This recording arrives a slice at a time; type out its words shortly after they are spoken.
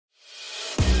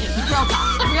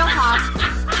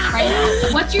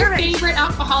What's your favorite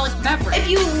alcoholic beverage? If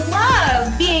you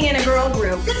love being in a girl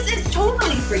group, this is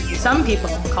totally for you. Some people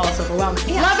call us overwhelming.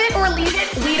 Yeah. Love it or leave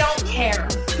it, we don't care.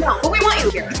 No, but we want you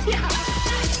here. Yeah.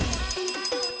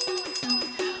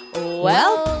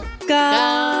 Welcome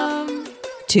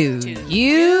to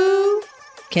You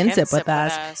Can Sip With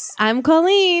Us. I'm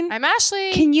Colleen. I'm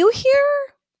Ashley. Can you hear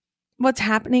what's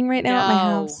happening right now at my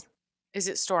house? Is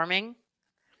it storming?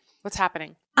 What's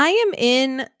happening? I am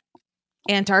in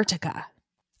Antarctica.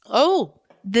 Oh,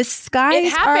 The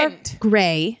skies are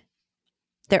gray.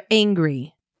 They're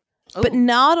angry. Oh. But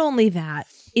not only that,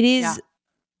 it's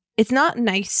not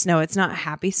nice snow. It's not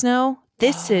happy snow.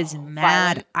 This is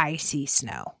mad violent. icy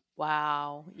snow.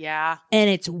 Wow. Yeah. And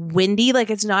it's windy.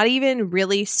 Like, it's not even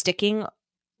really sticking.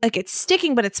 Like, it's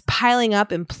sticking, but it's piling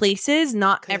up in places,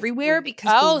 not everywhere,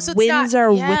 because the winds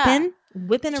are whipping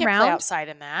Can't around. play outside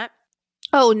in that.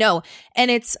 Oh, no. And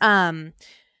it's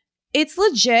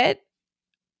legit.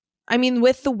 I mean,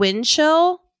 with the wind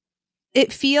chill,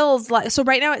 it feels like, so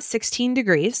right now it's 16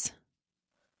 degrees.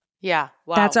 Yeah.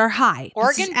 Wow. That's our high.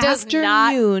 Oregon This is does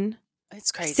afternoon.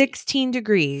 It's crazy. 16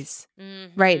 degrees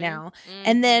Mhm. right now.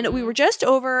 And then we Mhm. were just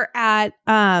over at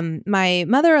my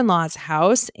mother-in-law's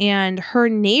house, and her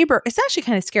neighbor, it's actually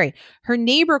kind of scary. Her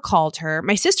neighbor called her.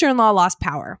 My sister-in-law lost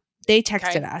power. They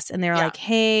texted us and they were like,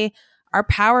 hey, our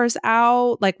power's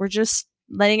out. Like, we're just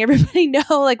letting everybody know,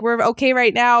 like, we're okay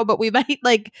right now, but we might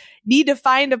like need to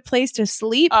find a place to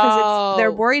sleep because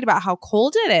they're worried about how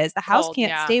cold it is. The house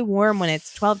can't stay warm when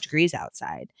it's 12 degrees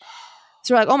outside.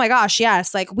 So we're like, oh my gosh,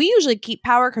 yes. Like, we usually keep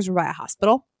power because we're by a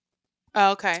hospital.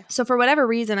 Oh, okay. So for whatever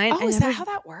reason, Is that how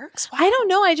that works? Wow. I don't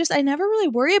know. I never really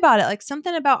worry about it. Like,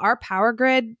 something about our power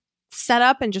grid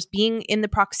setup and just being in the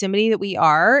proximity that we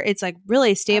are, it's like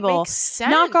really stable. That makes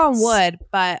sense. Knock on wood,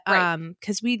 but Right.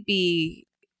 because we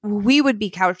would be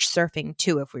couch surfing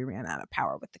too if we ran out of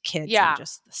power with the kids. Yeah. And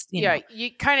just you know.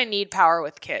 You kind of need power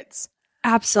with kids.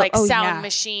 Absolutely. Like sound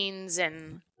machines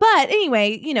and. But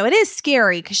anyway, it is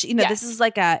scary because, Yes. this is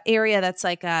like a area that's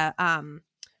like a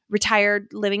retired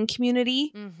living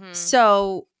community. Mhm.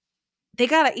 So they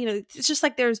got to, it's just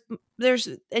like there's,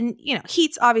 and,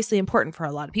 heat's obviously important for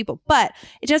a lot of people, but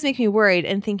it does make me worried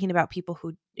and thinking about people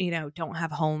who, don't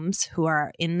have homes who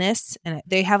are in this, and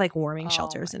they have like warming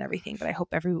shelters and everything, but I hope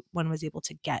everyone was able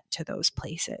to get to those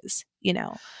places, and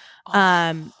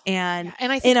And I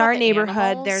think in our about the neighborhood,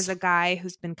 animals. there's a guy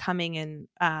who's been coming and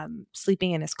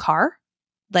sleeping in his car.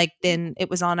 Like, then it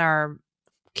was on our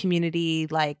community,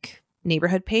 like,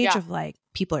 neighborhood page of like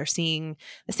people are seeing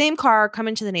the same car come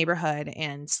into the neighborhood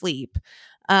and sleep.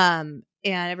 And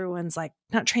everyone's like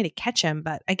not trying to catch him,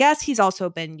 but I guess he's also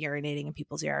been urinating in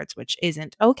people's yards, which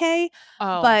isn't okay.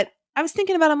 Oh. But I was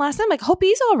thinking about him last night. I'm like, hope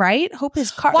he's all right. Hope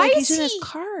his car, Why he's is in his he-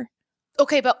 car.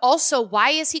 Okay, but also, why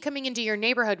is he coming into your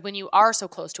neighborhood when you are so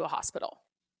close to a hospital?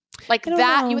 Like I don't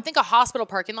that, know. you would think a hospital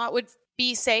parking lot would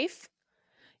be safe.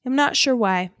 I'm not sure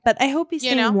why, but I hope he's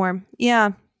You staying know? warm.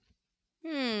 Yeah.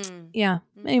 Hmm. Yeah.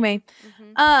 Anyway,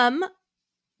 Mhm.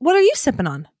 what are you sipping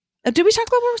on? Did we talk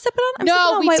about what we're sipping on? I'm sipping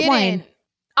No, on we white didn't. wine.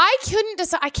 I couldn't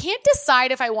decide. I can't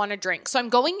decide if I want to drink. So I'm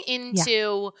going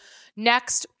into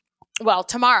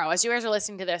tomorrow, as you guys are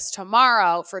listening to this,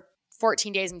 tomorrow for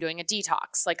 14 days, I'm doing a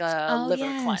detox, like a liver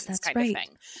cleanse kind of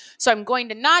thing. So I'm going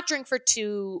to not drink for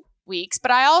 2 weeks.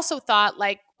 But I also thought,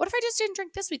 like, what if I just didn't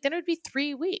drink this week? Then it would be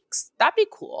 3 weeks. That'd be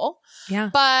cool. Yeah.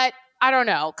 But I don't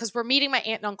know, because we're meeting my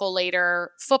aunt and uncle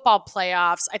later, football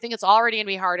playoffs. I think it's already going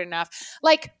to be hard enough.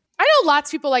 Like, I know lots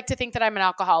of people like to think that I'm an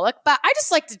alcoholic, but I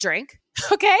just like to drink.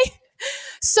 Okay.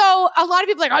 So a lot of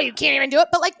people are like, oh, you can't even do it.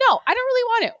 But like, no, I don't really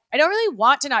want to. I don't really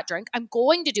want to not drink. I'm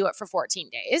going to do it for 14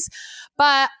 days.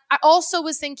 But I also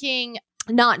was thinking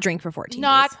Not drink for 14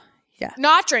 not days. Yeah.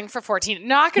 not drink for 14.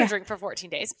 Not going to drink for 14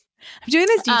 days. I'm doing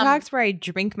this detox where I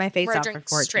drink my face Where I off drink for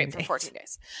 14 straight days. for 14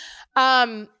 days.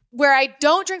 Where I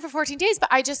don't drink for 14 days, but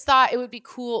I just thought it would be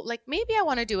cool. Like, maybe I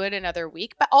want to do it another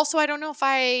week, but also I don't know if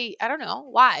I don't know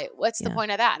why. What's the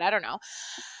point of that? I don't know.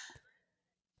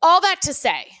 All that to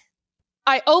say,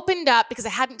 I opened up because I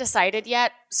hadn't decided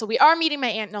yet. So we are meeting my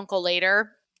aunt and uncle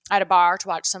later at a bar to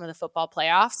watch some of the football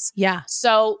playoffs. Yeah.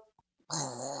 So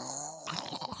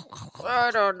I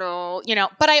don't know,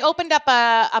 but I opened up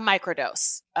a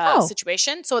microdose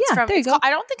situation. So it's Yeah, there you go. I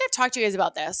don't think I've talked to you guys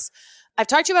about this. I've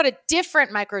talked to you about a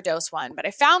different microdose one, but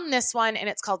I found this one and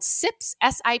it's called SIPZ,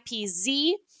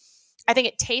 SIPZ. I think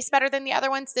it tastes better than the other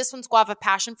ones. This one's guava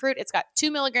passion fruit. It's got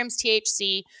 2 milligrams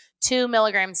THC, 2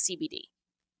 milligrams CBD.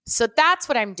 So that's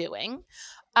what I'm doing.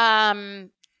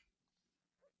 Perfect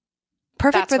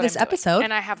That's for what this I'm doing. episode.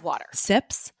 And I have water.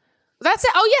 Sips. That's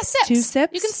it. Oh, yeah, sips. 2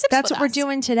 sips. You can sips That's with what we're us.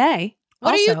 doing today.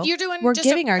 What Also, are you're doing? We're just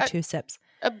giving our 2 sips.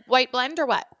 a white blend or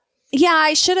what? Yeah,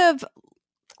 I should have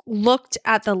looked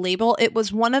at the label. It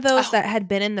was one of those that had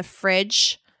been in the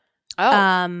fridge.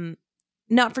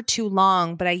 Not for too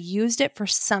long, but I used it for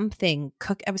something.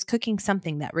 I was cooking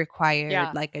something that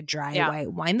required like a dry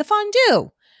white wine. The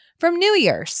fondue from New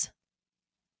Year's.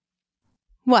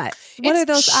 What? What are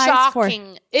those eyes for?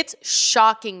 It's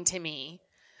shocking to me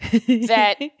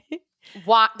that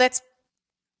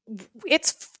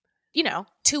it's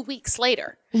 2 weeks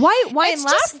later. White wine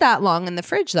lasts that long in the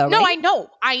fridge though, no, right?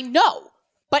 I know.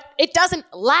 But it doesn't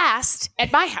last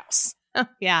at my house. Oh,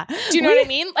 yeah. Do you know what I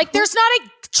mean? Like there's not a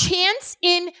chance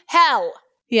in hell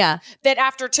that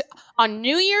on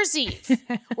New Year's Eve,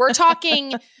 we're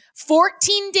talking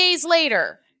 14 days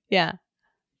later. Yeah.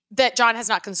 That John has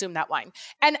not consumed that wine.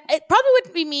 And it probably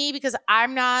wouldn't be me because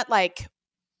I'm not like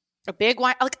a big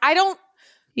wine. Like I don't.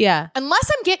 Yeah.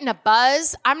 Unless I'm getting a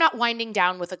buzz, I'm not winding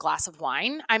down with a glass of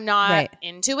wine. I'm not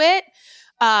into it.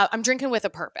 I'm drinking with a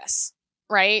purpose,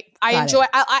 right?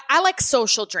 I like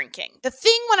social drinking. The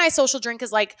thing when I social drink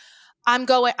is like, I'm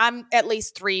at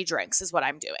least 3 drinks is what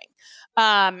I'm doing.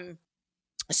 But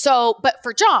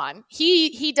for John,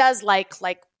 he does like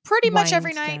pretty much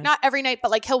every night, not every night, but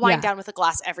like he'll wind down with a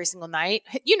glass every single night.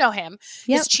 You know him,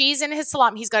 his cheese and his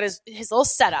salami. He's got his little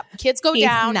setup. Kids go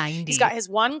down. 90. He's got his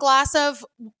one glass of,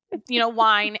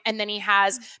 wine. And then he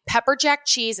has pepper jack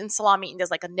cheese and salami and does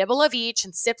like a nibble of each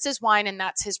and sips his wine. And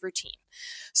that's his routine.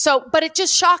 So, but it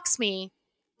just shocks me.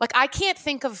 Like I can't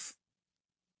think of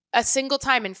a single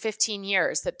time in 15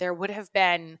 years that there would have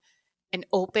been an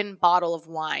open bottle of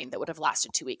wine that would have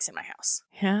lasted 2 weeks in my house.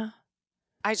 Yeah.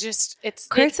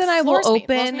 Chris and I will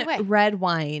open red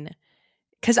wine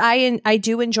because I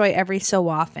do enjoy every so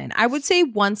often. I would say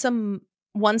once a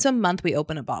month we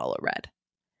open a bottle of red.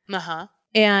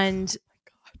 And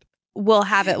we'll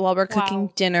have it while we're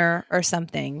cooking dinner or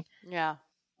something. Yeah.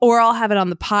 Or I'll have it on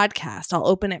the podcast. I'll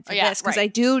open it for this because I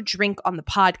do drink on the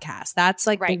podcast. That's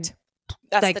like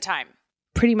that's the time.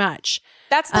 Pretty much.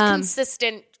 That's the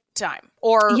consistent time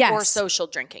or social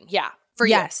drinking. Yeah. For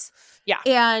you. Yes. Yeah.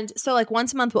 And so like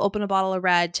once a month we'll open a bottle of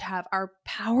red to have our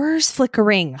powers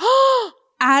flickering.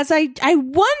 As I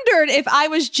wondered if I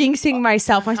was jinxing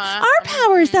myself. Our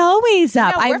power's always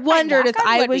up. I wondered if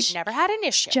I was we've never had an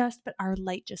issue. But our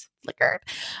light just flickered.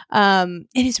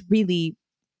 It is really,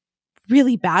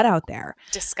 really bad out there.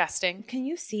 Disgusting. Can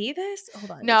you see this?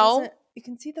 Hold on. No. You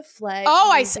can see the flag.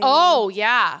 Oh, I see. Oh,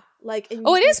 yeah. Like it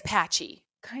is patchy.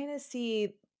 Kind of see.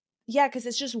 Yeah, because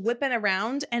it's just whipping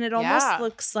around and it almost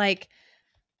looks like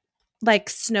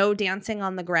snow dancing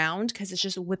on the ground because it's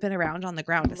just whipping around on the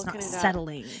ground. It's not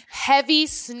settling. Heavy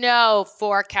snow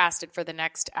forecasted for the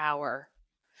next hour.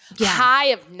 Yeah. High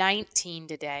of 19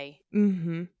 today.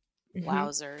 Mm-hmm.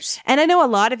 Wowzers. And I know a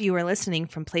lot of you are listening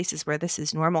from places where this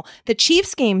is normal. The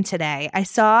Chiefs game today, I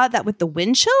saw that with the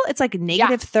wind chill, it's like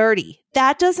negative 30.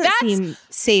 That doesn't seem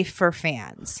safe for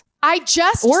fans. I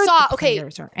just saw,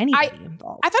 or anybody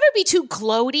involved. I thought it would be too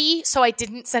gloaty, so I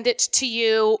didn't send it to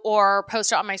you or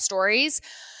post it on my stories.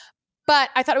 But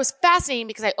I thought it was fascinating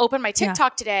because I opened my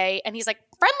TikTok today and he's like,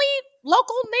 friendly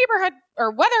local neighborhood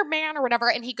or weatherman or whatever.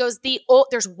 And he goes,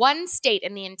 there's one state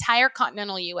in the entire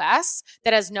continental US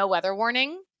that has no weather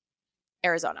warning,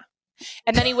 Arizona.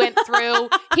 And then he went through.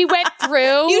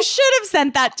 You should have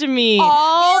sent that to me.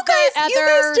 You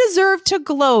guys deserve to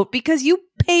gloat because you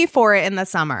pay for it in the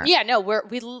summer. Yeah, no,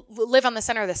 we live on the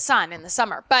center of the sun in the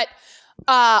summer. But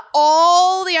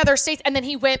all the other states, and then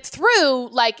he went through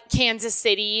like Kansas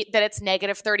City that it's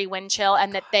negative 30 wind chill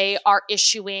and that they are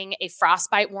issuing a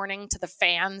frostbite warning to the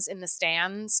fans in the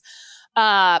stands.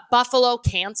 Buffalo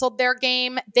canceled their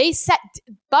game.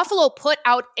 Buffalo put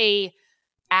out a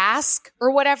ask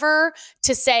or whatever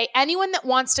to say anyone that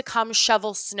wants to come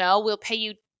shovel snow, we'll pay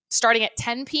you starting at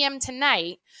 10 p.m.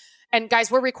 tonight. And guys,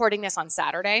 we're recording this on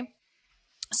Saturday.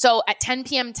 So at 10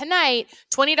 p.m. tonight,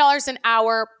 $20 an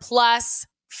hour plus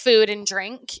food and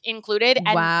drink included.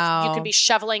 And you can be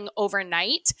shoveling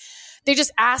overnight. They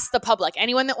just asked the public,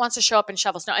 anyone that wants to show up and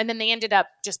shovel snow. And then they ended up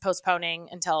just postponing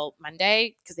until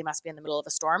Monday because they must be in the middle of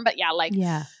a storm. But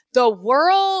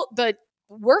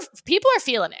people are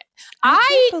feeling it.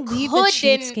 I can't believe the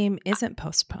Chiefs game isn't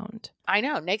postponed. I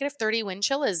know. Negative 30 wind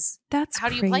chill is how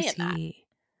do you crazy. play in that?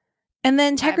 And the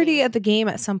integrity of the game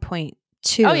at some point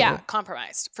too. Oh yeah,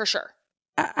 compromised for sure.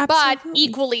 But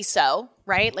equally so,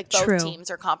 right? Like both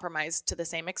teams are compromised to the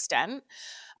same extent.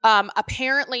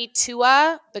 Apparently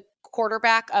Tua, the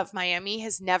quarterback of Miami,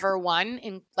 has never won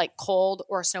in like cold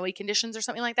or snowy conditions or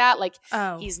something like that. Like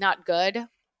he's not good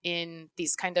in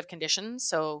these kind of conditions.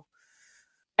 So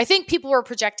I think people were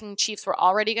projecting Chiefs were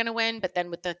already going to win, but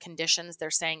then with the conditions, they're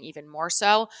saying even more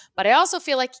so. But I also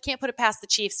feel like you can't put it past the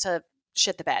Chiefs to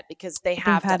shit the bed because they've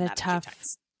had a tough,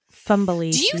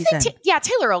 fumbly season. Do you think?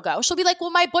 Taylor will go. She'll be like,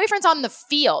 "Well, my boyfriend's on the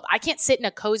field. I can't sit in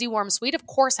a cozy, warm suite. Of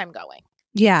course, I'm going."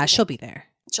 Yeah, she'll be there.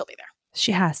 She'll be there.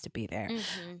 She has to be there.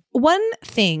 Mm-hmm. One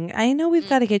thing, I know we've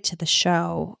got to get to the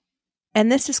show,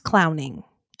 and this is clowning.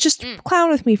 Just clown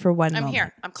with me for one moment. I'm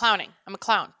here. I'm clowning. I'm a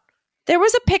clown. There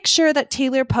was a picture that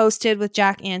Taylor posted with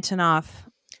Jack Antonoff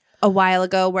a while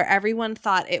ago where everyone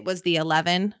thought it was the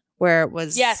 11, where it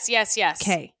was... Yes.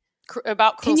 Okay.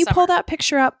 About Cruel Can you Summer. pull that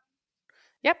picture up?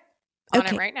 Yep. On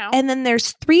it right now. And then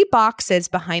there's 3 boxes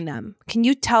behind them. Can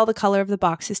you tell the color of the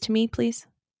boxes to me, please?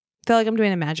 I feel like I'm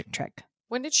doing a magic trick.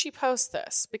 When did she post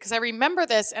this? Because I remember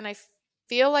this and I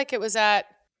feel like it was at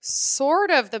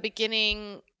sort of the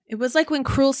beginning. It was like when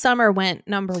Cruel Summer went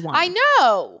number 1. I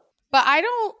know, but I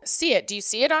don't see it. Do you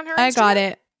see it on her Instagram? I got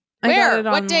it. Where? I got it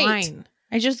what online. date?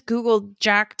 I just Googled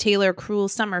Jack Taylor Cruel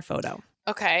Summer photo.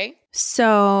 Okay.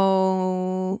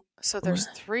 So there's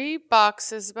 3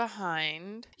 boxes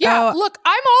behind. Yeah, look,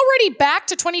 I'm already back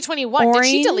to 2021. Orange. Did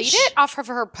she delete it off of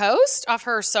her post, off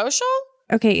her social?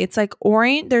 Okay, it's like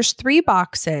orange. There's 3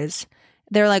 boxes.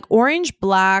 They're like orange,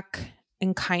 black,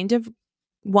 and kind of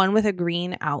one with a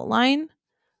green outline.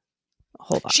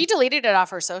 Hold on. She deleted it off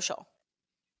her social.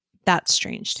 That's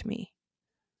strange to me.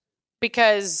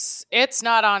 Because it's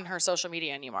not on her social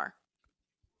media anymore.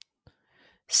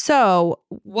 So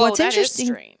what's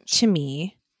interesting to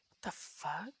me the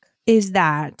fuck is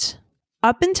that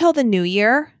up until the new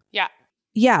year,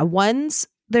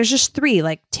 there's just 3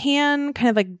 like tan, kind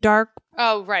of like dark.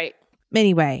 Oh, right.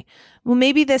 Anyway, well,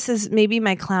 maybe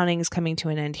my clowning is coming to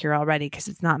an end here already because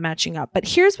it's not matching up. But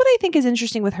here's what I think is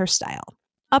interesting with her style.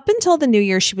 Up until the new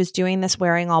year, she was doing this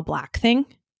wearing all black thing.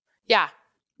 Yeah.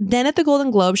 Then at the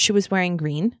Golden Globes, she was wearing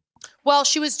green. Well,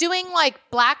 she was doing like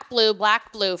black,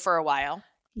 blue for a while.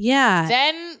 Yeah.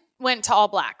 Then went to all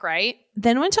black, right?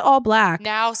 Then went to all black.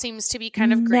 Now seems to be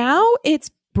kind of green. Now it's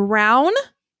brown.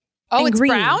 Oh, it's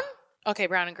green. brown? Okay,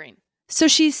 brown and green. So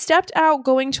she stepped out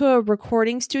going to a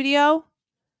recording studio.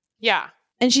 Yeah.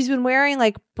 And she's been wearing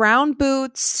like brown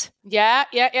boots. Yeah.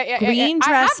 Green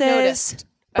dresses.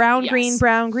 Brown, green,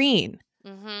 brown, green.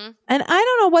 Mm-hmm. And I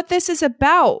don't know what this is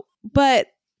about, but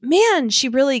man, she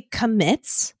really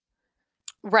commits.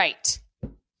 Right.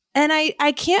 And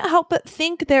I can't help but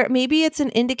think maybe it's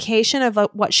an indication of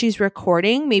what she's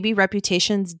recording. Maybe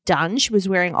Reputation's done. She was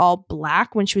wearing all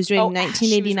black when she was doing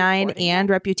 1989 and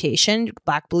Reputation.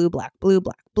 Black, blue, black, blue,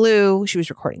 black, blue. She was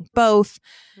recording both.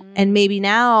 And maybe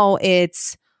now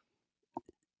it's,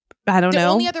 I don't know. The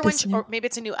only other one, or maybe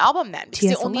it's a new album then. Because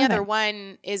the only other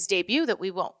one is Debut that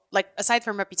we won't, like aside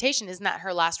from Reputation, isn't that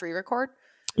her last re-record?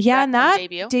 Yeah, and that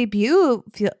debut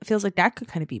feels like that could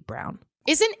kind of be brown.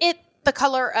 Isn't it the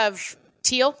color of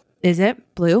teal? Is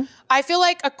it blue? I feel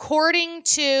like according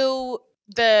to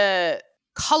the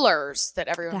colors that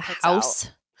everyone puts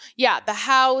out. Yeah, the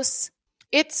house.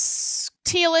 It's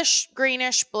tealish,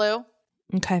 greenish, blue.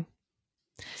 Okay.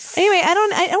 Anyway, I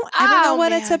don't know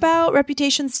what it's about.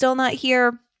 Reputation's still not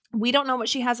here. We don't know what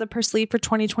she has up her sleeve for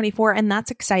 2024, and that's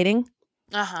exciting.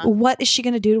 What is she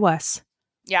going to do to us?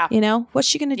 Yeah. You know, what's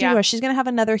she going to do to us? She's going to have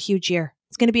another huge year.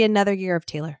 It's going to be another year of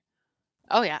Taylor.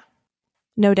 Oh, yeah.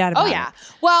 No doubt about it. Oh, yeah.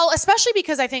 Well, especially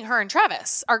because I think her and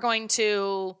Travis are going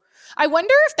to... I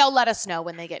wonder if they'll let us know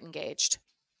when they get engaged.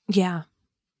 Yeah.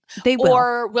 They will.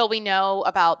 Or will we know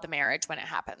about the marriage when it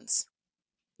happens?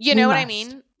 You know what I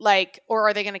mean? Like, or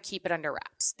are they going to keep it under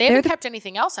wraps? They haven't kept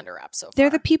anything else under wraps so far. They're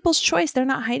the people's choice. They're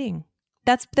not hiding.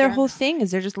 That's their whole thing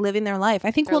is they're just living their life.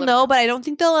 I think we'll know, but I don't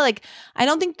think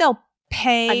they'll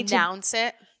pay announce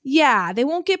it. Yeah, they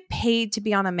won't get paid to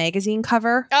be on a magazine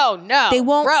cover. Oh no, they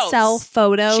won't sell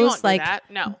photos. She won't like do that.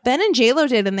 No, Ben and JLo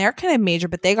did, and they're kind of major,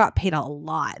 but they got paid a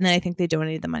lot, and then I think they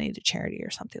donated the money to charity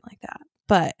or something like that.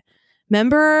 But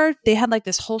remember, they had like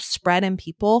this whole spread in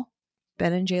People,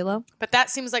 Ben and JLo. But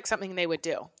that seems like something they would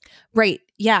do, right?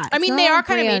 Yeah, I mean they are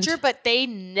kind of major, but they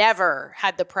never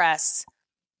had the press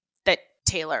that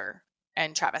Taylor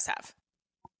and Travis have.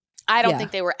 I don't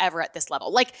think they were ever at this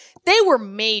level. Like they were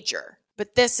major.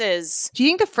 But this is... Do you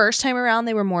think the first time around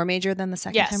they were more major than the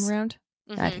second time around?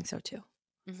 Mm-hmm. I think so too.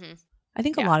 Mm-hmm. I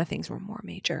think a lot of things were more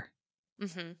major.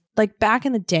 Mm-hmm. Like back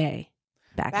in the day.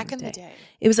 Back in the day.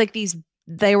 It was like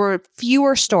they were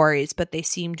fewer stories, but they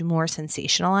seemed more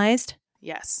sensationalized.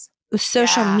 Yes. With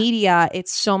social media,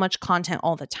 it's so much content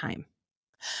all the time.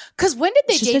 Because when did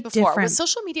they date before? Was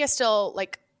social media still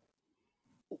like...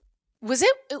 It was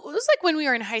like when we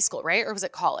were in high school, right? Or was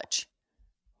it college?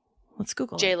 Let's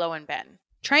Google JLo and Ben.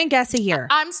 Try and guess a year.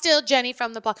 I'm still Jenny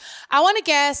from the block. I want to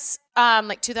guess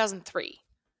like 2003.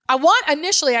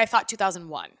 Initially I thought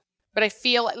 2001, but I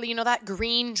feel, that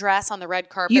green dress on the red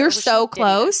carpet. You're so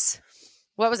close.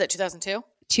 What was it, 2002?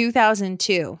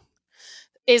 2002.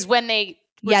 Is when they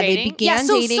were dating? They began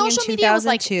dating in social media was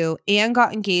 2002 and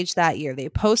got engaged that year. They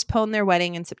postponed their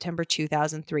wedding in September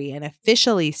 2003 and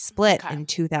officially split in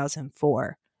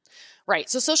 2004. Right.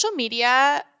 So social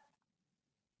media,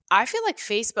 I feel like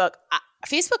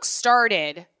Facebook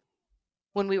started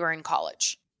when we were in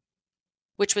college,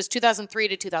 which was 2003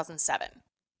 to 2007.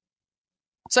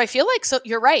 So I feel like,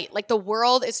 you're right. Like the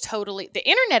world is the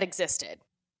internet existed,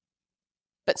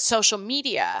 but social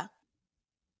media,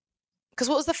 because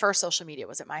what was the first social media?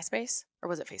 Was it MySpace or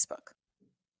was it Facebook?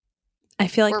 I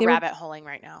feel like we're rabbit holing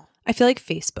right now. I feel like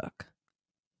Facebook.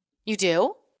 You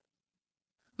do?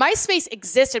 MySpace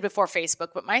existed before Facebook,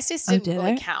 but MySpace didn't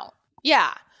really count.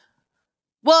 Yeah.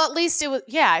 Well, at least it was,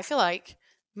 I feel like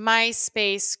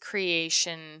MySpace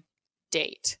creation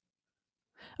date.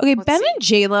 Okay, Ben and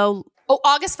J-Lo. Oh,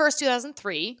 August 1st,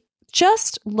 2003.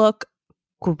 Just look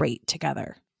great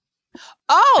together.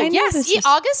 Oh, yes.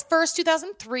 August 1st,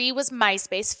 2003 was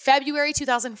MySpace. February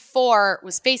 2004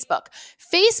 was Facebook.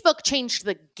 Facebook changed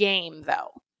the game,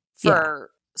 though,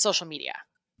 for social media.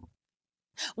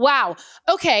 Wow.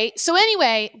 Okay. So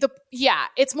anyway,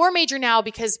 it's more major now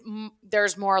because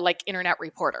there's more like internet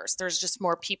reporters. There's just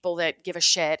more people that give a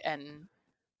shit and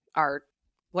are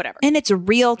whatever. And it's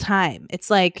real time. It's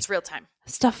real time.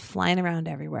 Stuff flying around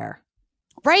everywhere.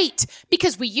 Right.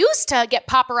 Because we used to get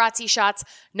paparazzi shots,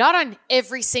 not on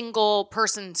every single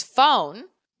person's phone.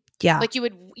 Yeah. Like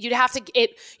you'd have to,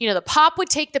 the pop would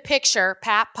take the picture,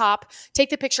 pop,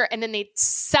 take the picture, and then they'd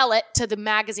sell it to the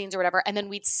magazines or whatever. And then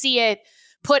we'd see it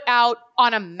put out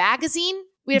on a magazine.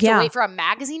 We'd have to wait for a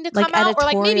magazine to come out, or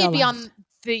like maybe it'd be on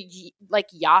the like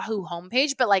Yahoo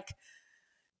homepage, but like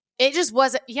it just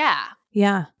wasn't. Yeah.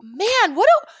 Yeah. Man, what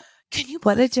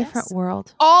a different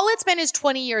world. All it's been is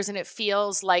 20 years and it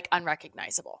feels like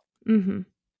unrecognizable. Mm-hmm.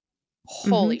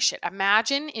 Holy shit.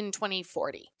 Imagine in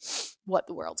 2040 what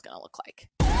the world's going to look like.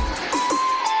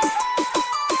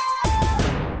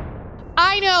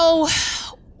 I know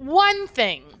one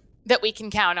thing that we can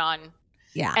count on.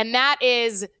 Yeah. And that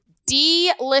is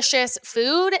delicious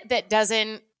food that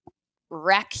doesn't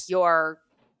wreck your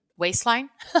waistline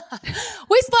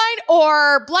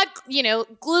or blood,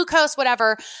 glucose,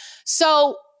 whatever.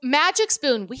 So Magic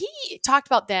Spoon, we talked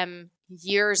about them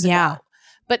years ago,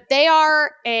 but they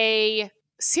are a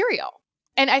cereal.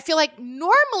 And I feel like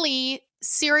normally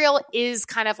cereal is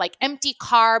kind of like empty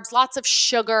carbs, lots of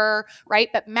sugar, right?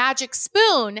 But Magic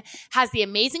Spoon has the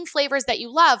amazing flavors that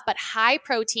you love, but high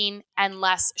protein and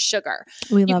less sugar.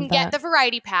 You can get the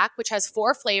variety pack, which has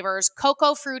 4 flavors: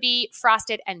 cocoa, fruity,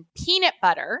 frosted, and peanut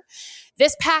butter.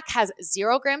 This pack has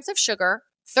 0 grams of sugar,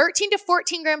 13 to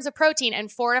 14 grams of protein,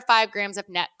 and 4 to 5 grams of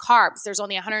net carbs. There's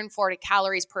only 140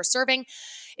 calories per serving.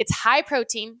 It's high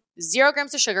protein, 0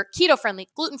 grams of sugar, keto-friendly,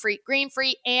 gluten-free,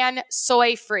 grain-free, and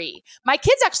soy-free. My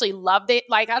kids actually loved it.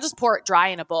 Like, I'll just pour it dry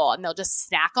in a bowl and they'll just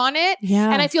snack on it. Yeah.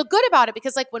 And I feel good about it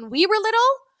because, like, when we were little,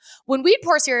 when we'd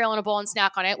pour cereal in a bowl and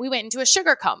snack on it, we went into a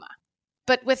sugar coma.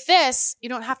 But with this, you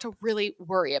don't have to really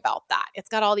worry about that. It's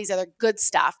got all these other good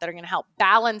stuff that are going to help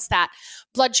balance that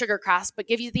blood sugar crash, but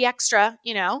give you the extra,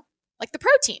 like the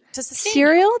protein to sustain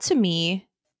cereal. To me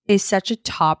is such a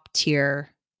top tier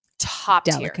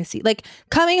delicacy. Like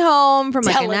coming home from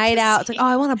like a night out, it's like, oh,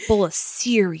 I want a bowl of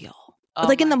cereal. Oh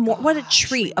like in the morning, what a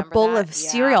treat, a bowl of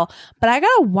cereal. But I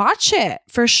gotta watch it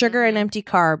for sugar and empty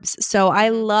carbs. So I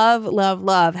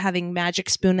love having Magic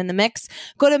Spoon in the mix.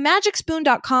 Go to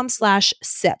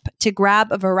magicspoon.com/sip to grab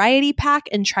a variety pack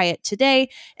and try it today.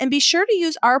 And be sure to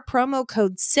use our promo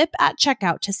code SIP at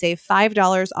checkout to save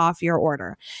 $5 off your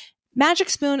order. Magic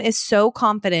Spoon is so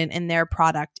confident in their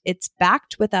product. It's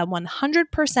backed with a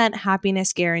 100%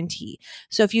 happiness guarantee.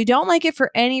 So if you don't like it for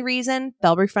any reason,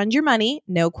 they'll refund your money,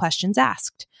 no questions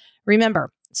asked.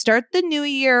 Remember, start the new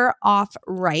year off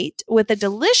right with a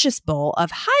delicious bowl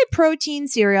of high-protein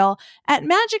cereal at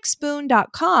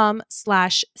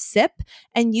magicspoon.com/sip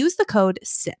and use the code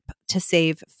SIP to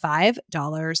save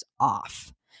 $5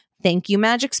 off. Thank you,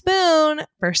 Magic Spoon,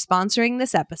 for sponsoring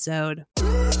this episode.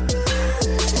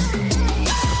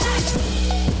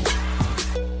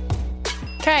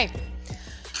 Okay.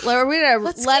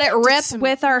 Let's let it rip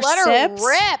with our sips. Let it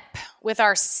rip with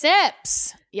our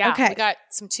sips. Yeah. Okay. We got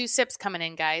some 2 sips coming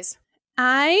in, guys.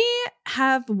 I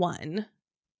have one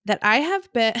that I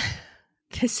have been,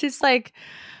 this is like,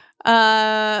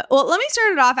 well, let me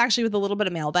start it off actually with a little bit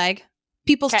of mailbag.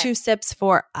 people's 2 sips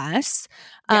for us.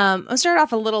 I'll start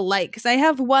off a little light because I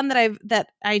have one that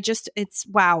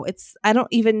I don't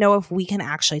even know if we can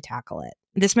actually tackle it.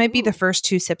 This might be the first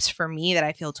 2 sips for me that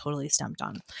I feel totally stumped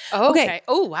on. Oh, okay.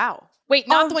 Oh, wow. Wait,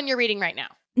 not the one you're reading right now.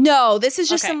 No, this is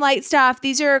just some light stuff.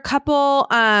 These are a couple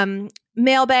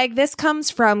mailbag. This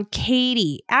comes from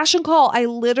Katie. Ash and Cole, I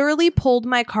literally pulled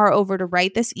my car over to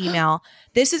write this email.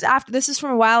 This is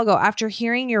from a while ago after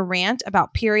hearing your rant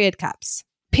about period cups.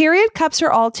 Period cups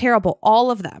are all terrible,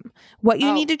 all of them. What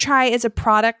you need to try is a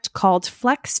product called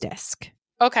Flex Disc.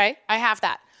 Okay, I have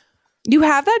that. You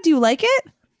have that? Do you like it?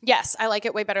 Yes, I like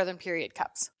it way better than period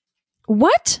cups.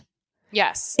 What?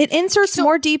 Yes. It inserts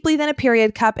more deeply than a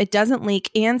period cup. It doesn't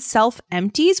leak and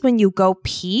self-empties when you go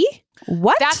pee.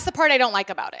 What? That's the part I don't like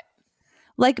about it.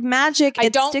 Like magic,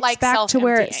 it sticks back to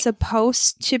where it's self-emptying.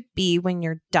 supposed to be when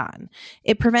you're done.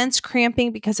 It prevents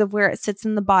cramping because of where it sits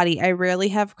in the body. I rarely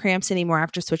have cramps anymore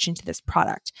after switching to this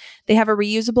product. They have a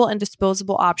reusable and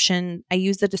disposable option. I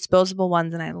use the disposable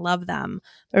ones and I love them.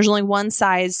 There's only one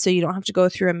size, so you don't have to go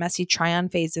through a messy try-on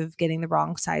phase of getting the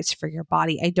wrong size for your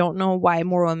body. I don't know why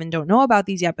more women don't know about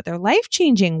these yet, but they're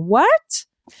life-changing. What?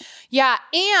 Yeah,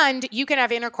 and you can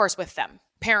have intercourse with them,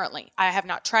 apparently. I have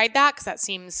not tried that because that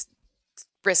seems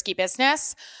risky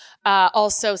business.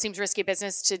 Also seems risky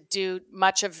business to do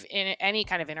much of any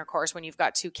kind of intercourse when you've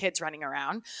got 2 kids running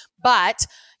around. But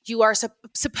you are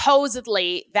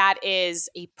supposedly that is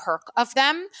a perk of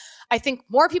them. I think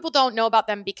more people don't know about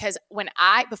them because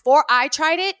before I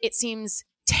tried it, it seems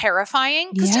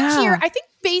terrifying because you hear, I think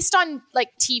based on like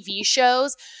TV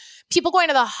shows, people going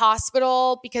to the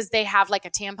hospital because they have like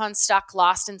a tampon stuck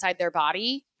lost inside their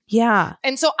body. Yeah.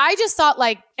 And so I just thought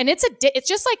like, and it's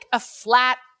just like a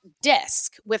flat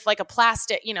disc with like a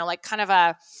plastic, like kind of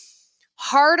a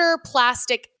harder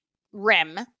plastic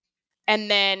rim. And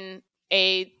then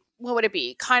what would it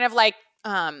be? Kind of like,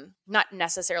 not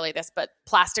necessarily this, but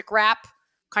plastic wrap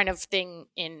kind of thing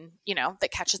in, that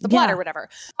catches the blood or whatever.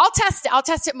 I'll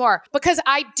test it more because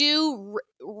I do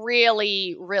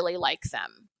really, really like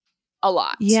them. A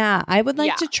lot. Yeah, I would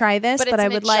like to try this, but I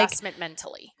would like adjustment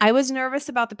mentally. I was nervous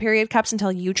about the period cups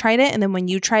until you tried it, and then when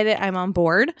you tried it, I'm on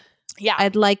board. Yeah,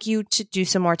 I'd like you to do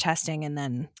some more testing, and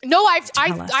then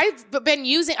I've been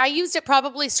using. I used it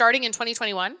probably starting in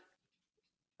 2021.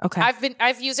 Okay,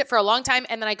 I've used it for a long time,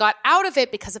 and then I got out of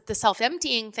it because of the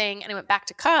self-emptying thing, and I went back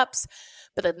to cups.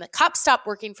 But then the cup stopped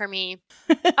working for me.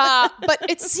 But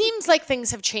it seems like things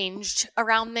have changed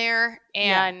around there,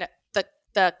 and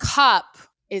the cup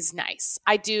is nice.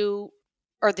 Or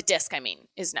the disc,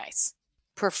 is nice.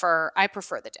 I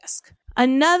prefer the disc.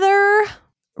 Another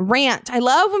rant. I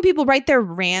love when people write their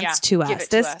rants to us.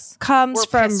 This comes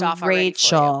from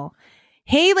Rachel.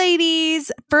 Hey, ladies.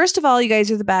 First of all, you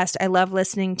guys are the best. I love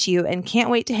listening to you and can't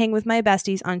wait to hang with my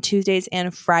besties on Tuesdays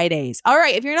and Fridays. All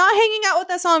right. If you're not hanging out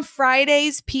with us on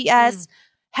Fridays, P.S.,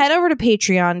 head over to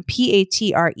Patreon,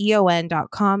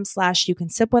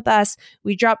 patreon.com/YouCanSipWithUs.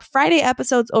 We drop Friday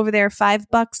episodes over there.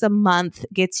 $5 a month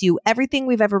gets you everything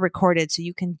we've ever recorded so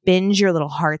you can binge your little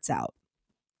hearts out.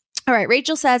 All right,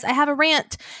 Rachel says, I have a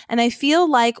rant, and I feel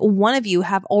like one of you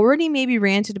have already maybe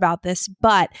ranted about this,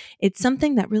 but it's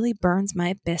something that really burns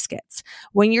my biscuits.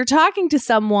 When you're talking to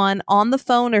someone on the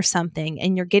phone or something,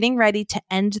 and you're getting ready to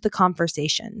end the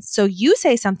conversation. So you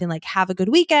say something like, have a good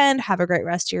weekend, have a great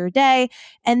rest of your day,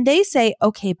 and they say,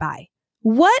 okay, bye.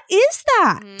 What is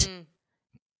that?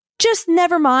 Just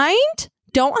never mind?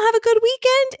 Don't have a good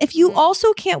weekend? If you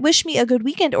also can't wish me a good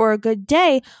weekend or a good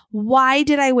day, why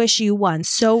did I wish you one?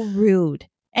 So rude.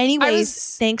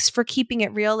 Anyways, thanks for keeping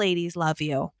it real, ladies. Love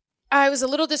you. I was a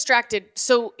little distracted.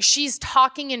 So she's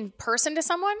talking in person to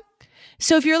someone?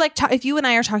 So if you're like, if you and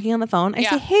I are talking on the phone, I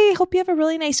say, hey, hope you have a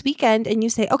really nice weekend. And you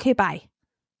say, okay, bye.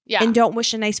 Yeah. And don't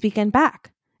wish a nice weekend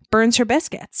back. Burns her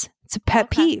biscuits. It's a pet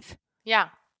peeve. Yeah.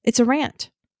 It's a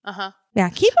rant. Uh-huh. Yeah.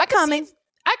 Keep it coming.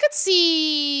 I could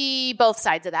see both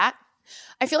sides of that.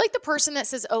 I feel like the person that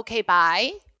says, okay,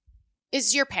 bye,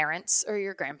 is your parents or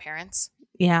your grandparents.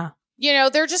 Yeah.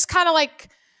 They're just kind of like,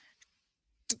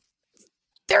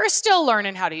 they're still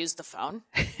learning how to use the phone.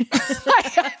 I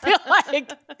feel like,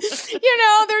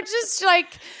 they're just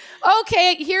like,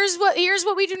 okay, here's what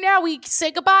we do now. We say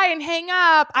goodbye and hang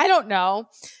up. I don't know.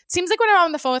 Seems like when I'm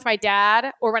on the phone with my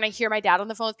dad or when I hear my dad on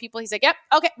the phone with people, he's like, yep,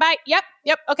 okay, bye, yep,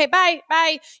 okay, bye,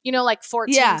 like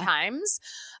 14 times.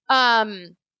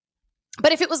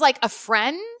 But if it was like a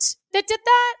friend that did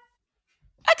that,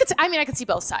 I could see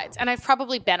both sides. And I've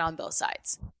probably been on both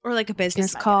sides. Or like a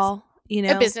business call,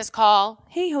 A business call.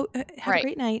 Hey, have a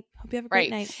great night. Hope you have a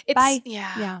great night. Bye.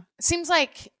 Yeah. It seems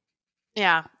like,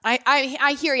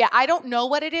 I hear you. I don't know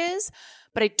what it is,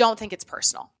 but I don't think it's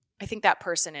personal. I think that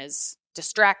person is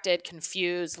distracted,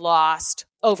 confused, lost,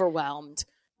 overwhelmed.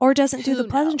 Or doesn't do Who the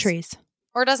knows? pleasantries.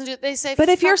 Or doesn't do, they say, But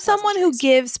if you're fuck someone who pleasantries.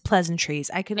 gives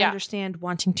pleasantries, I can Yeah. understand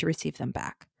wanting to receive them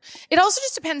back. It also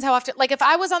just depends how often, like if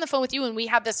I was on the phone with you and we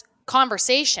had this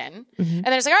conversation Mhm. and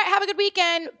then it's like, all right, have a good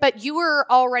weekend. But you were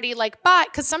already like, bye.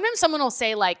 Because sometimes someone will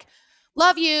say like,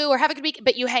 love you or have a good week,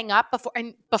 but you hang up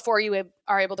before you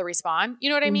are able to respond. You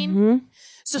know what I mean? Mhm.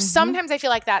 So Mhm. sometimes I feel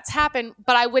like that's happened,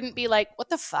 but I wouldn't be like, what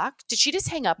the fuck? Did she just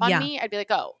hang up on Yeah. me? I'd be like,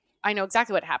 oh, I know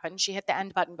exactly what happened. She hit the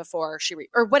end button before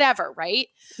or whatever, right?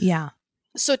 Yeah.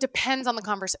 So it depends on the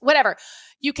conversation. Whatever.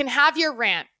 You can have your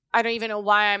rant. I don't even know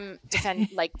why I'm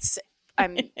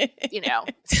I'm,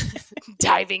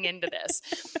 diving into this.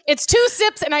 It's 2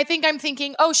 sips and I think I'm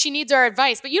thinking, oh, she needs our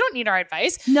advice, but you don't need our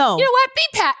advice. No. You know what?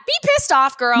 Be pissed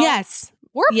off, girl. Yes.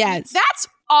 Yes. That's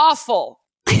awful.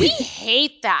 We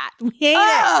hate that. We hate it.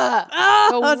 Ugh.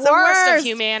 Oh, The it's worst worst. of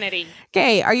humanity.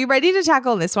 Okay. Are you ready to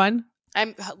tackle this one?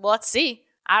 Let's see.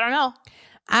 I don't know.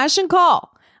 Ashton Call.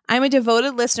 I'm a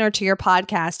devoted listener to your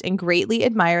podcast and greatly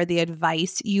admire the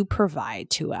advice you provide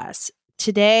to us.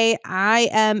 Today, I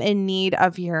am in need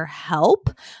of your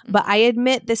help, but I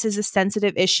admit this is a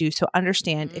sensitive issue, so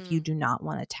understand if you do not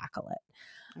want to tackle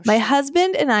it. My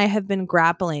husband and I have been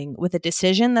grappling with a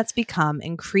decision that's become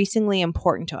increasingly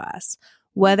important to us,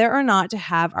 whether or not to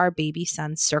have our baby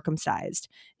son circumcised.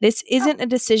 This isn't a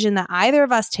decision that either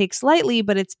of us takes lightly,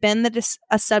 but it's been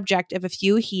a subject of a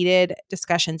few heated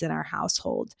discussions in our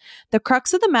household. The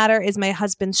crux of the matter is my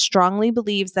husband strongly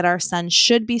believes that our son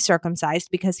should be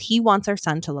circumcised because he wants our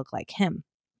son to look like him.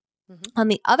 Mm-hmm. On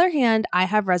the other hand, I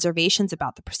have reservations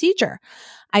about the procedure.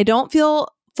 I don't feel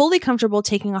fully comfortable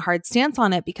taking a hard stance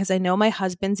on it because I know my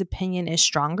husband's opinion is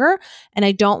stronger and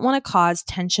I don't want to cause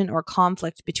tension or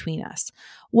conflict between us.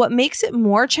 What makes it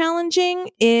more challenging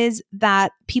is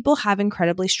that people have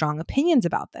incredibly strong opinions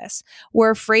about this.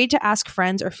 We're afraid to ask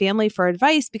friends or family for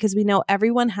advice because we know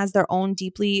everyone has their own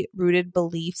deeply rooted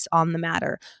beliefs on the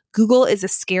matter. Google is a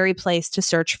scary place to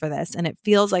search for this, and it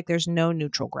feels like there's no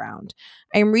neutral ground.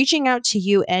 I am reaching out to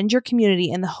you and your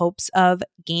community in the hopes of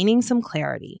gaining some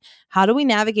clarity. How do we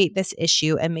navigate this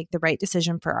issue and make the right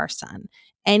decision for our son?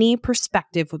 Any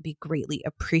perspective would be greatly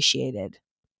appreciated.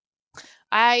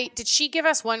 Did she give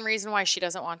us one reason why she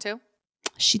doesn't want to?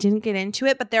 She didn't get into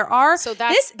it, but there are. So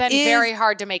that's been very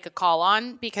hard to make a call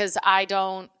on because I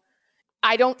don't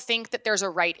think that there's a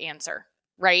right answer,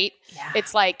 right? Yeah.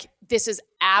 It's like, this is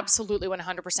absolutely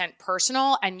 100%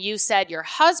 personal. And you said your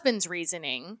husband's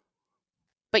reasoning,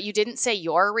 but you didn't say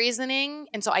your reasoning.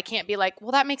 And so I can't be like,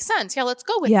 well, that makes sense. Yeah, let's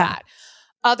go with that.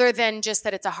 Other than just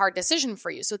that it's a hard decision for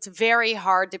you. So it's very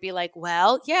hard to be like,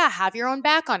 well, yeah, have your own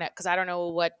back on it because I don't know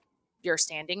what you're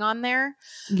standing on there.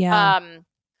 Yeah.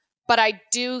 But I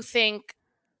do think,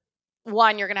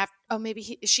 one, you're going to have,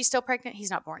 maybe is she still pregnant? He's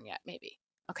not born yet. Maybe.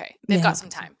 Okay. They've got some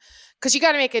time because you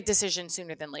got to make a decision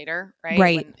sooner than later, right?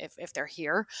 Right. If they're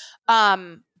here.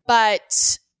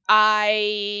 But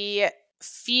I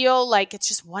feel like it's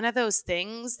just one of those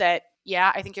things that,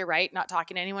 yeah, I think you're right. Not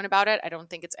talking to anyone about it. I don't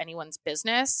think it's anyone's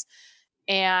business.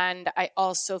 And I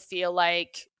also feel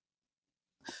like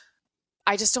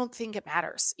I just don't think it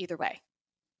matters either way.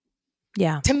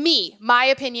 Yeah. To me, my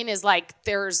opinion is like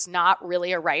there's not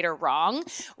really a right or wrong,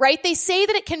 right? They say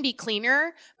that it can be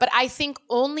cleaner, but I think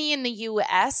only in the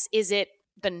US is it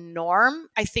the norm.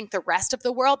 I think the rest of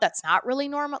the world, that's not really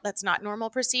normal. That's not normal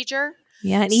procedure.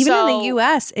 Yeah. And even in the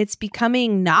US, it's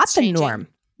becoming not the norm.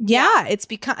 Yeah. It's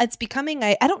becoming,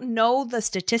 I don't know the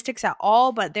statistics at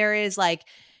all, but there is like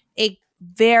a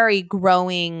very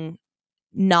growing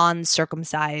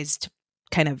non-circumcised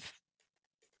kind of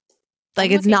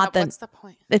like it's not what's the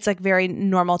point? It's like very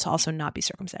normal to also not be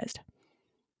circumcised.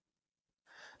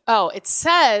 Oh, it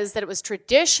says that it was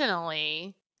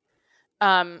traditionally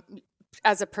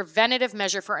as a preventative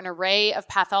measure for an array of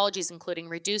pathologies, including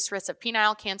reduced risk of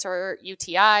penile cancer,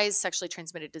 UTIs, sexually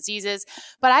transmitted diseases.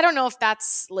 But I don't know if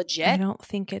that's legit. I don't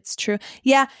think it's true.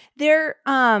 Yeah,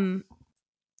 I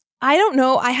don't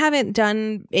know. I haven't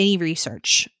done any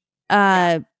research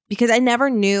because I never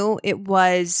knew it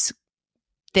was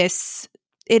this.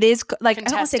 It is like, contested. I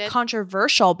don't want to say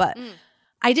controversial, but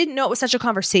I didn't know it was such a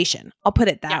conversation. I'll put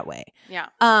it that way. Yeah.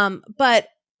 But,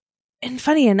 and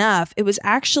funny enough, it was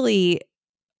actually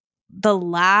the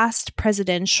last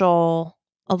presidential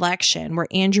election where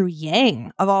Andrew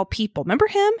Yang, of all people, remember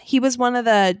him? He was one of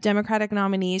the Democratic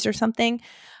nominees or something.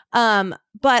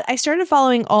 But I started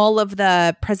following all of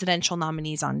the presidential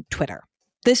nominees on Twitter.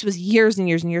 This was years and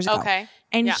years and years ago. Okay.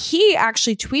 And he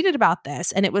actually tweeted about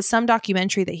this, and it was some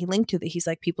documentary that he linked to that he's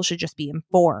like, people should just be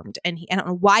informed. And I don't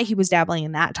know why he was dabbling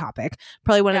in that topic.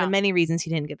 Probably one of the many reasons he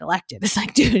didn't get elected. It's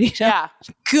like, dude, you don't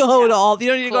go to all, you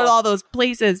don't need to go to all those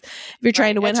places if you're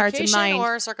trying to win hearts and minds.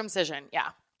 Or circumcision. Yeah.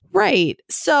 Right.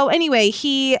 So anyway,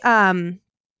 he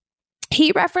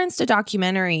referenced a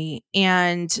documentary,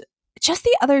 and just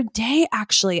the other day,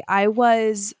 actually,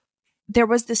 there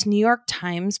was this New York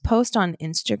Times post on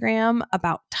Instagram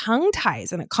about tongue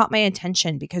ties, and it caught my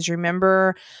attention because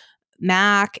remember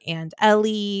Mac and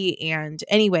Ellie, and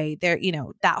anyway, there,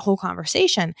 that whole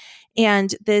conversation.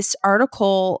 And this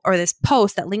article, or this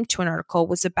post that linked to an article,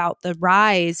 was about the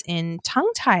rise in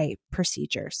tongue tie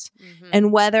procedures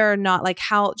and whether or not, like,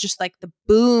 how just like the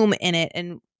boom in it,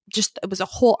 and just it was a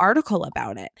whole article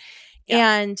about it.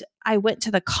 And I went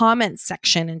to the comments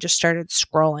section and just started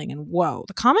scrolling, and whoa,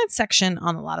 the comments section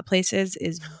on a lot of places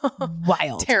is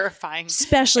wild. Terrifying.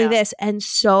 Especially this. And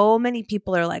so many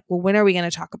people are like, well, when are we going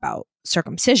to talk about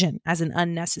circumcision as an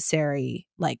unnecessary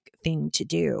thing to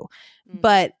do?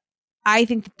 But I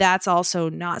think that's also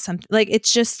not something, like,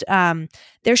 it's just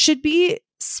there should be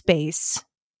space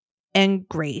and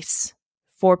grace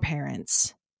for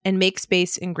parents, and make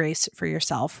space and grace for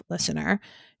yourself, listener,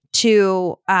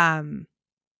 to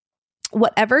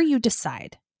whatever you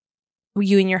decide,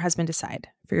 you and your husband decide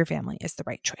for your family is the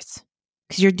right choice,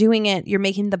 because you're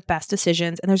making the best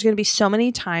decisions. And there's going to be so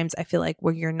many times, I feel like,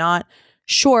 where you're not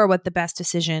sure what the best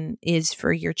decision is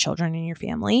for your children and your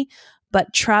family,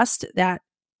 but trust that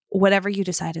whatever you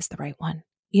decide is the right one,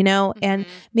 and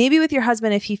maybe with your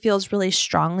husband, if he feels really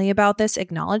strongly about this,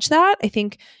 acknowledge that. I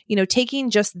think, taking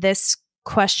just this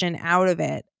question out of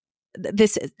it,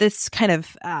 this kind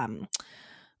of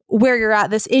where you're at,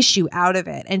 this issue out of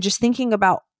it, and just thinking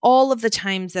about all of the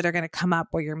times that are going to come up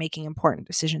where you're making important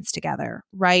decisions together,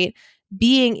 right?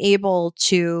 Being able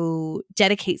to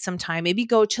dedicate some time, maybe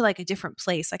go to a different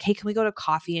place, like, hey, can we go to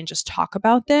coffee and just talk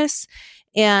about this?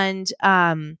 And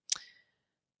I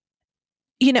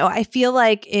feel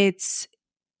like it's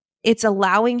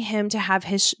allowing him to have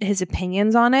his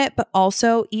opinions on it, but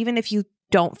also, even if you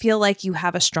don't feel like you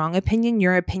have a strong opinion,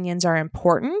 your opinions are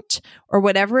important, or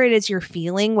whatever it is you're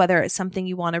feeling, whether it's something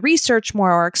you want to research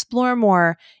more or explore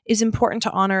more, is important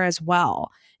to honor as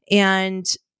well. And,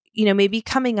 maybe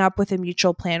coming up with a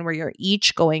mutual plan where you're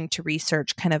each going to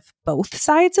research kind of both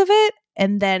sides of it,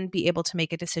 and then be able to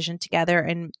make a decision together,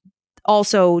 and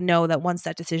also know that once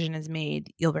that decision is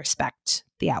made, you'll respect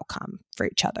the outcome for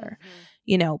each other,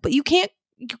 but you can't,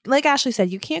 like Ashley said,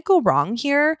 you can't go wrong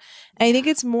here. And I think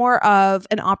it's more of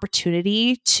an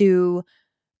opportunity to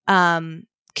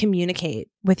communicate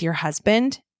with your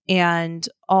husband, and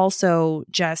also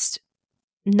just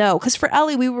know, because for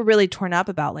Ellie, we were really torn up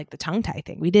about the tongue tie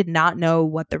thing. We did not know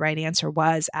what the right answer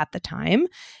was at the time.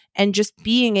 And just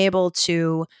being able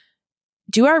to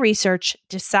do our research,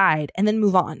 decide, and then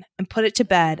move on and put it to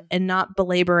bed, and not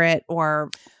belabor it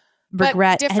or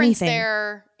regret but difference anything.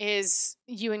 There is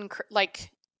you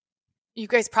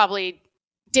guys probably,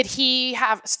 did he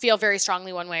feel very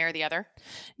strongly one way or the other?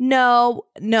 No,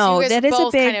 So that is a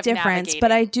big kind of difference.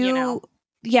 But I do,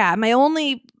 my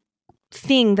only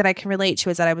thing that I can relate to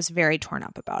is that I was very torn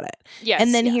up about it. Yes,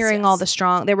 and then hearing all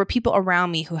the there were people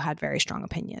around me who had very strong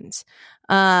opinions.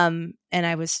 And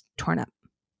I was torn up.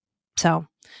 So,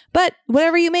 but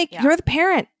whatever you make, you're the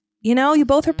parent, you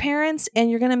both are parents,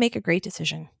 and you're going to make a great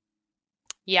decision.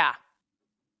 Yeah.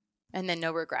 And then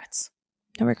no regrets.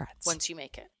 No regrets. Once you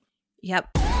make it.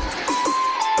 Yep.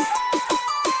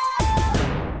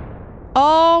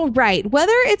 All right.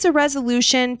 Whether it's a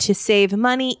resolution to save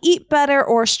money, eat better,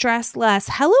 or stress less,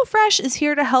 HelloFresh is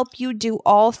here to help you do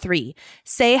all three.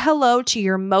 Say hello to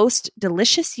your most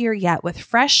delicious year yet with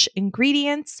fresh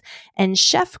ingredients and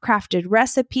chef-crafted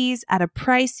recipes at a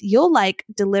price you'll like,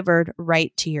 delivered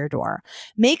right to your door.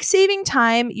 Make saving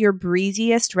time your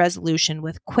breeziest resolution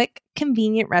with quick,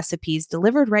 convenient recipes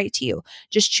delivered right to you.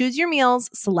 Just choose your meals,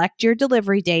 select your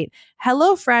delivery date.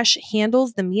 HelloFresh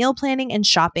handles the meal planning and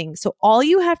shopping, so all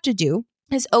you have to do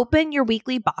is open your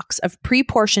weekly box of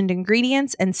pre-portioned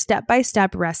ingredients and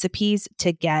step-by-step recipes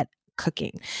to get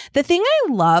cooking. The thing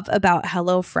I love about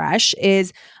HelloFresh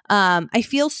is I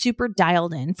feel super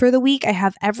dialed in for the week. I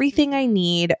have everything I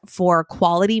need for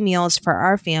quality meals for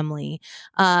our family.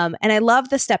 And I love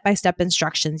the step-by-step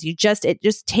instructions. It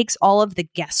just takes all of the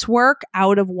guesswork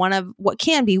out of one of what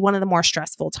can be one of the more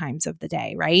stressful times of the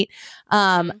day, right?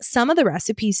 Some of the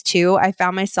recipes too, I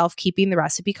found myself keeping the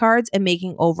recipe cards and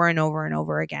making over and over and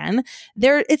over again.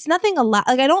 It's nothing a lot.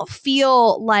 I don't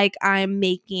feel like I'm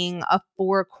making a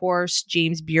 4-course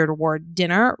James Beard Award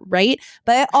dinner, right?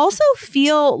 But I also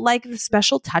feel don't like the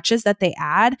special touches that they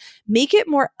add, make it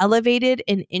more elevated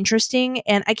and interesting.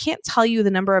 And I can't tell you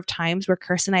the number of times where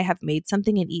Kirsten and I have made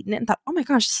something and eaten it and thought, oh my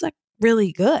gosh, this is like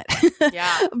really good.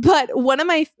 Yeah. But one of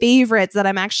my favorites that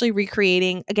I'm actually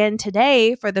recreating again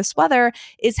today for this weather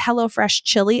is HelloFresh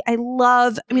chili. I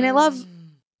love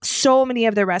so many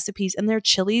of their recipes, and their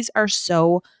chilies are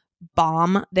so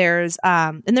bomb. There's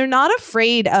and they're not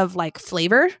afraid of like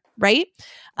flavor, right?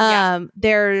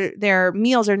 Their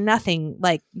meals are nothing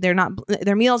like their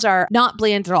meals are not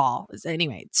bland at all.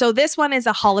 Anyway, so this one is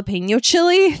a jalapeno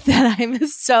chili that I'm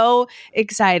so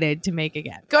excited to make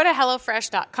again. Go to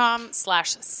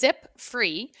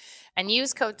HelloFresh.com/SipFree and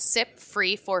use code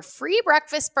SIPFREE for free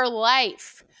breakfast for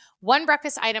life. 1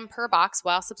 breakfast item per box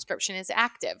while subscription is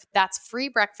active. That's free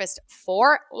breakfast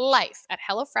for life at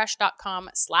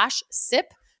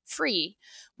HelloFresh.com/SipFree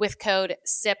with code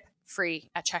SIPFree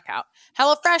at checkout.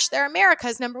 HelloFresh, they're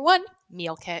America's #1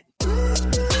 meal kit.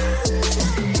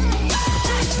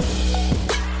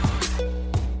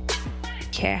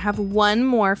 Okay, I have one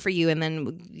more for you, and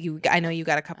then I know you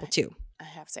got a couple too. I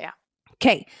have to, yeah.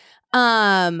 Okay.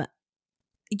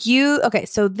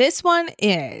 So this one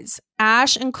is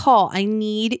Ash and Cole. I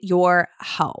need your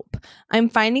help. I'm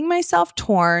finding myself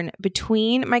torn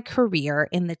between my career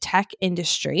in the tech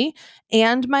industry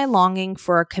and my longing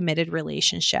for a committed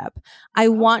relationship. I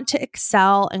want to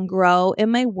excel and grow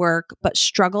in my work, but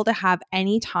struggle to have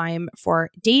any time for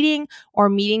dating or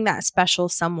meeting that special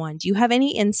someone. Do you have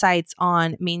any insights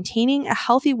on maintaining a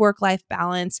healthy work-life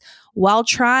balance while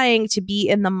trying to be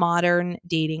in the modern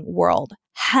dating world?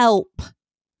 Help.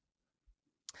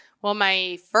 Well,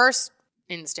 my first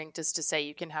instinct is to say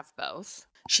you can have both.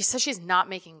 She says she's not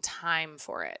making time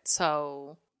for it.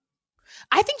 So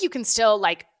I think you can still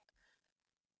I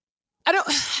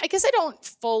guess I don't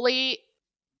fully,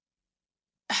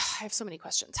 I have so many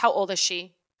questions. How old is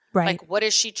she? Right. Like, what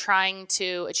is she trying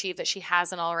to achieve that she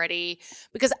hasn't already?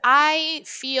 Because I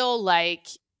feel like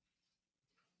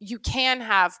you can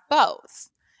have both.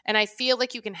 And I feel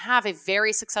like you can have a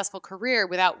very successful career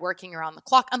without working around the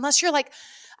clock, unless you're like,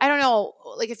 I don't know,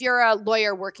 like if you're a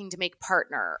lawyer working to make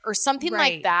partner or something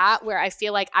like that, where I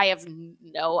feel like I have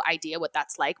no idea what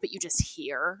that's like, but you just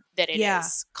hear that it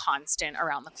is constant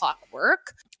around the clock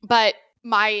work. But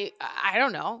I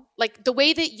don't know, like the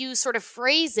way that you sort of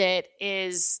phrase it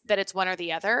is that it's one or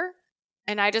the other.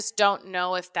 And I just don't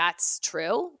know if that's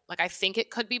true. Like, I think it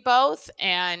could be both.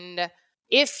 And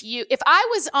if I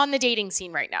was on the dating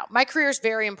scene right now, my career is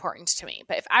very important to me,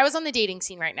 but if I was on the dating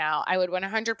scene right now, I would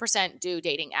 100% do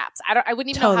dating apps. I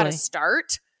wouldn't even know how to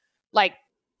start. Like,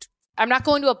 I'm not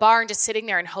going to a bar and just sitting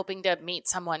there and hoping to meet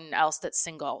someone else that's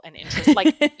single and interested.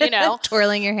 Like,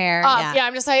 twirling your hair. Yeah,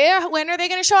 I'm just like, when are they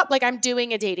going to show up? Like, I'm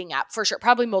doing a dating app for sure,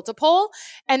 probably multiple.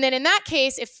 And then in that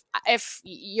case, if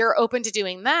you're open to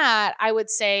doing that, I would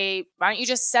say, why don't you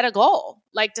just set a goal?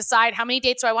 Like, decide how many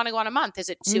dates do I want to go on a month? Is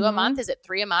it 2 a month? Is it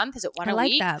 3 a month? Is it 1 a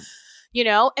week? I like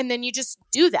that. And then you just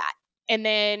do that. And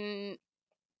then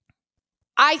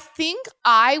I think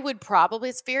I would probably,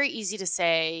 it's very easy to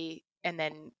say, and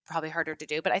then probably harder to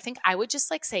do. But I think I would just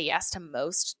say yes to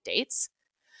most dates,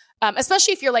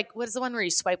 especially if you're like, what is the one where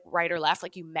you swipe right or left?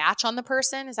 Like you match on the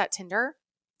person. Is that Tinder?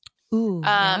 Ooh,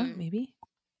 maybe.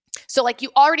 So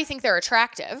you already think they're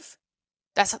attractive.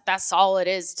 That's all it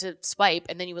is to swipe.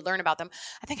 And then you would learn about them.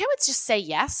 I think I would just say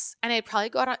yes. And I'd probably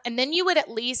go out and then you would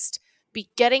at least be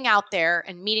getting out there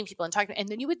and meeting people and talking. And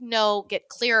then you would get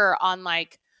clearer on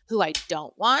who I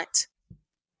don't want.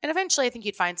 And eventually I think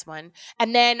you'd find someone.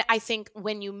 And then I think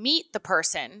when you meet the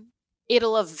person,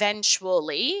 it'll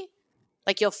eventually,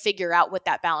 you'll figure out what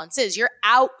that balance is. You're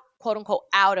out, quote unquote,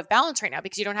 out of balance right now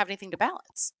because you don't have anything to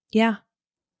balance. Yeah.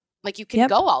 You can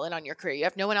go all in on your career. You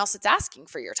have no one else that's asking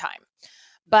for your time.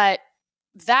 But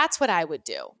that's what I would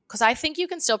do. Because I think you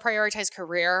can still prioritize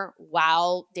career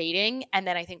while dating. And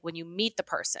then I think when you meet the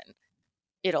person,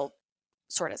 it'll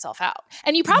sort itself out.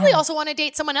 And you probably also want to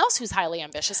date someone else who's highly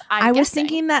ambitious. I was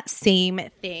thinking that same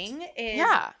thing.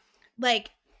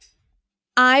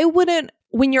 I wouldn't,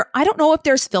 I don't know if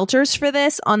there's filters for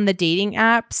this on the dating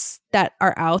apps that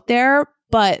are out there,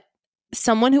 but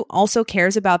someone who also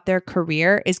cares about their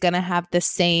career is going to have the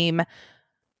same,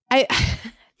 I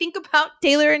think about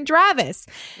Taylor and Travis.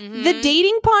 Mm-hmm. The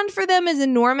dating pond for them is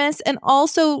enormous. And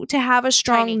also to have a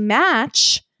strong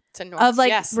match of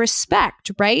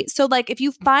respect, right? So if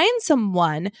you find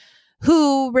someone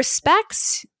who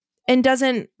respects and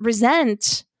doesn't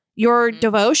resent your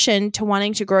devotion to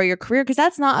wanting to grow your career, because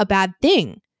that's not a bad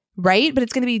thing, right? But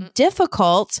it's going to be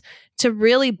difficult to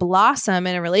really blossom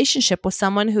in a relationship with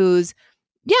someone who's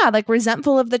like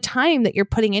resentful of the time that you're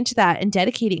putting into that and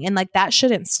dedicating, and like that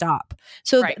shouldn't stop.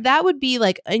 So that would be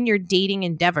like in your dating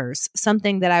endeavors,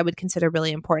 something that I would consider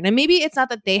really important. And maybe it's not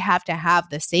that they have to have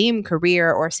the same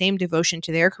career or same devotion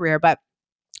to their career, but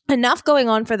enough going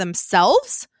on for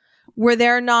themselves where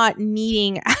they're not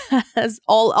needing as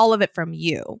all of it from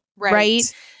you, right?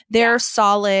 They're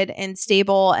solid and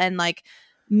stable and like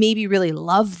maybe really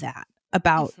love that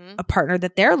about a partner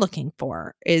that they're looking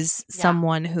for is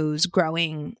someone who's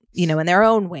growing, you know, in their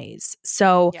own ways.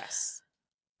 So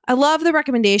I love the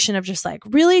recommendation of just like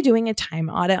really doing a time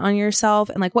audit on yourself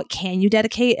and like what can you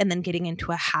dedicate, and then getting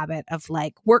into a habit of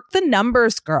like work the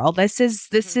numbers, girl. This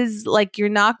is like you're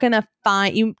not gonna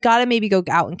find, you gotta maybe go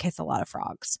out and kiss a lot of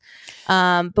frogs.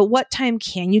 But what time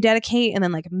can you dedicate, and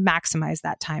then like maximize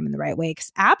that time in the right way?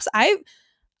 Because apps,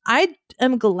 I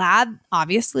am glad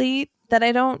obviously that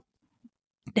I don't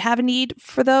have a need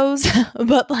for those,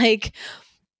 but like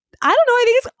I don't know, I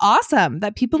think it's awesome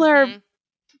that people are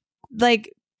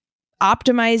like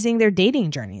optimizing their dating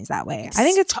journeys that way. I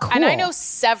think it's cool. And I know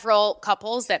several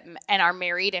couples that and are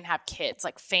married and have kids,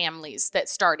 like families that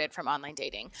started from online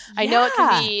dating. I know it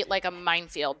can be like a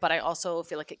minefield, but I also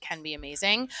feel like it can be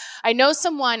amazing. I know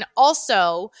someone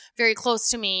also very close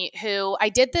to me who I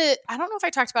don't know if I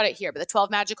talked about it here, but the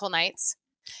 12 Magical Nights.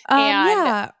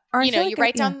 And you know, you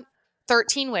write down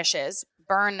 13 wishes,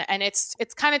 burn, and it's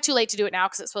kind of too late to do it now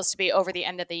because it's supposed to be over the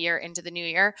end of the year into the new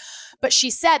year. But she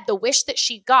said the wish that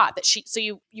she got, so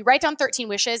you write down 13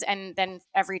 wishes, and then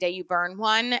every day you burn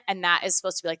one, and that is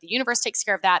supposed to be like the universe takes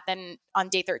care of that. Then on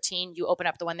day 13 you open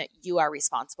up the one that you are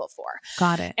responsible for.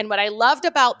 Got it. And what I loved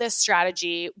about this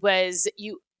strategy was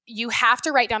you have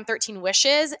to write down 13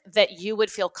 wishes that you would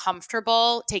feel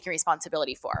comfortable taking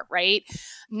responsibility for, right?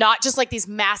 Not just like these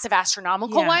massive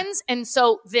astronomical ones. And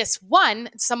so this one,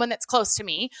 someone that's close to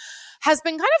me, has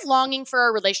been kind of longing for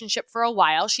a relationship for a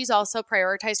while. She's also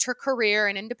prioritized her career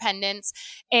and independence.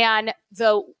 And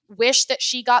the wish that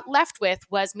she got left with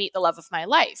was meet the love of my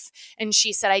life. And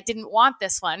she said, I didn't want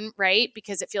this one, right?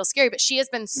 Because it feels scary. But she has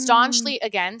been staunchly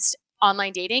against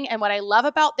online dating. And what I love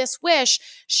about this wish,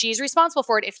 she's responsible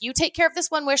for it. If you take care of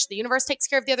this one wish, the universe takes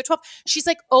care of the other 12. She's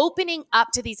like opening up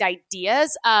to these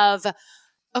ideas of,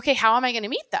 okay, how am I going to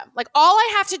meet them? Like all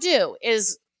I have to do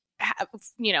is,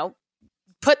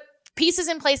 put pieces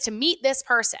in place to meet this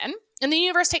person, and the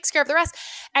universe takes care of the rest.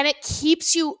 And it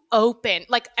keeps you open.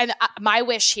 Like, and my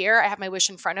wish here, I have my wish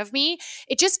in front of me.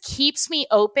 It just keeps me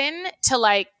open to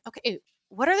like, okay,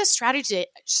 what are the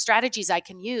strategies I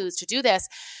can use to do this?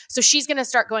 So she's going to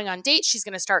start going on dates. She's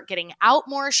going to start getting out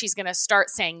more. She's going to start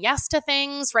saying yes to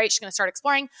things, right? She's going to start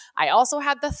exploring. I also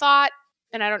had the thought,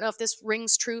 and I don't know if this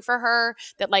rings true for her,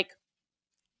 that like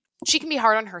she can be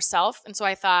hard on herself. And so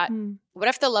I thought, what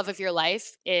if the love of your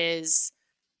life is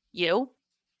you,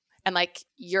 and like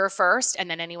you're first and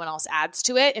then anyone else adds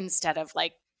to it, instead of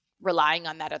like relying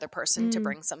on that other person to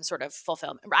bring some sort of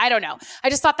fulfillment. I don't know.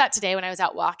 I just thought that today when I was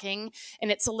out walking,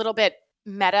 and it's a little bit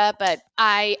meta, but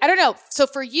I don't know. So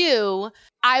for you,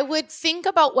 I would think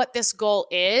about what this goal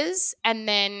is and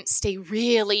then stay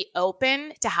really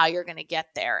open to how you're going to get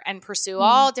there and pursue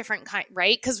all different kinds,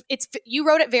 right? Because you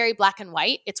wrote it very black and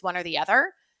white. It's one or the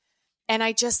other. And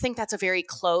I just think that's a very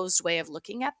closed way of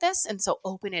looking at this. And so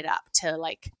open it up to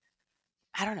like,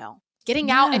 I don't know,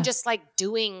 getting out and just like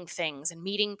doing things and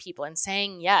meeting people and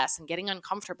saying yes and getting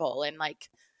uncomfortable and like,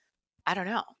 I don't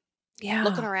know. Yeah.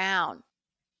 Looking around.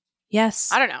 Yes.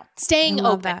 I don't know. Staying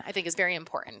open, I think, is very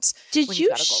important. Did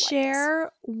you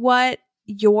share what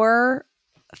your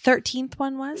 13th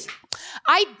one was?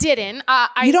 I didn't.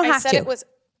 You don't have said to. It was,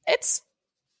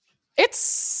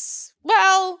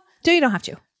 well. You don't have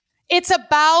to. It's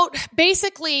about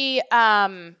basically,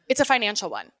 it's a financial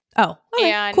one. Oh,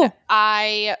 okay, and cool.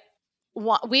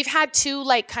 We've had 2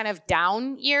 like kind of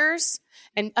down years,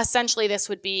 and essentially this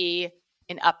would be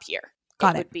an up year.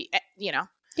 Got it. Would be,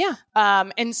 Yeah.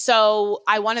 And so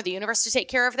I wanted the universe to take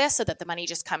care of this so that the money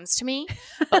just comes to me.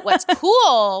 But what's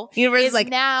cool is like,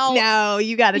 now, no,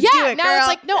 you got to do it, now girl. It's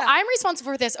like, no, I'm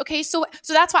responsible for this. Okay. So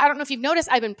that's why I don't know if you've noticed,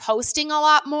 I've been posting a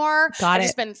lot more. I've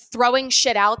just been throwing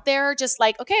shit out there. Just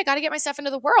like, okay, I got to get my stuff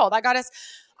into the world. I got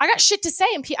shit to say,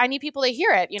 and I need people to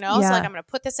hear it, So like, I'm going to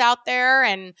put this out there.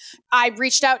 And I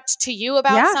reached out to you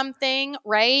about something,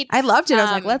 right? I loved it. I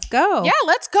was like, let's go. Yeah,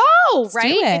 let's go.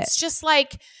 Right. It's just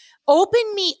like, open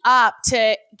me up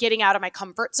to getting out of my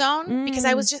comfort zone, because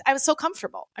I was so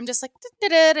comfortable. I'm just like,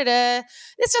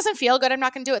 this doesn't feel good. I'm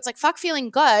not going to do it. It's like, fuck feeling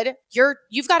good.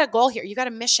 You've got a goal here. You got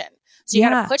a mission. So you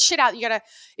got to put shit out.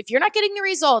 If you're not getting the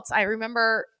results, I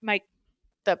remember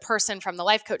the person from the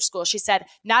life coach school, she said,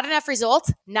 not enough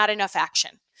results, not enough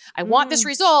action. I want this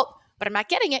result, but I'm not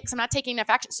getting it because I'm not taking enough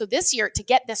action. So this year, to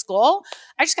get this goal,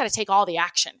 I just got to take all the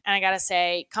action. And I got to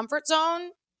say, comfort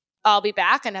zone, I'll be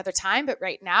back another time. But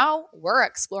right now, we're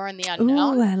exploring the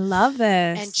unknown. Ooh, I love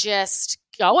this. And just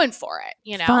going for it,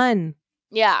 you know? Fun.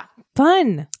 Yeah.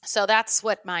 Fun. So that's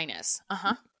what mine is.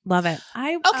 Uh-huh. Love it.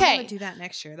 I want to do that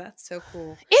next year. That's so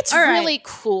cool. It's really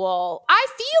cool. I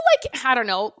feel like, I don't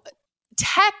know,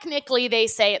 technically they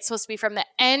say it's supposed to be from the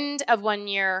end of one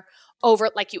year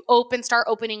over, like you start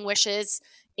opening wishes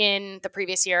in the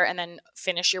previous year and then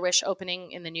finish your wish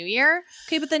opening in the new year.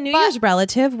 Okay, but the new year's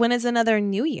relative. When is another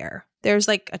new year? There's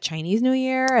like a Chinese New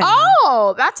Year.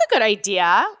 That's a good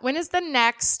idea. When is the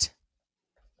next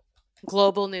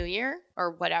global new year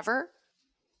or whatever?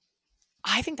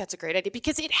 I think that's a great idea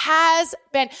because it has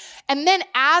been. And then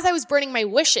as I was burning my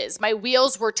wishes, my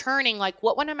wheels were turning like,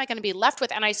 what one am I going to be left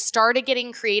with? And I started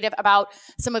getting creative about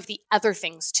some of the other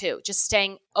things too, just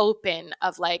staying open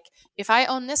of like, if I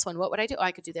own this one, what would I do? Oh,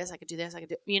 I could do this. I could do this. I could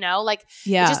do, it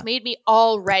just made me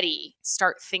already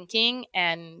start thinking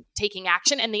and taking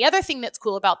action. And the other thing that's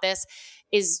cool about this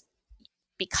is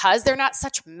because they're not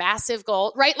such massive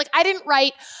goals, right? Like I didn't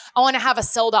write, I want to have a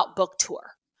sold out book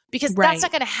tour. Because that's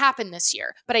not going to happen this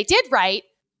year. But I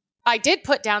did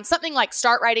put down something like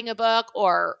start writing a book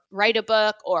or write a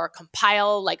book or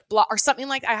compile like blog or something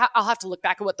like I'll have to look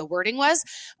back at what the wording was.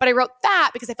 But I wrote that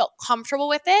because I felt comfortable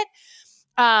with it.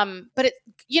 But it,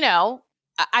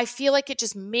 I feel like it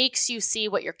just makes you see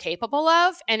what you're capable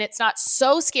of. And it's not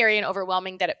so scary and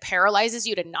overwhelming that it paralyzes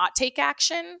you to not take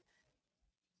action.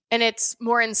 And it's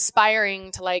more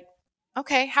inspiring to like,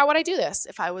 okay, how would I do this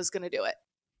if I was going to do it?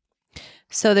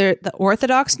 So the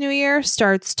Orthodox New Year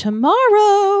starts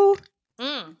tomorrow.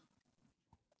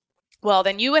 Well,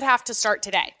 then you would have to start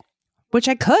today. Which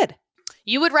I could.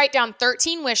 You would write down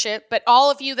 13 wishes, but all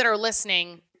of you that are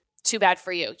listening, too bad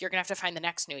for you. You're going to have to find the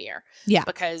next New Year. Yeah.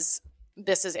 Because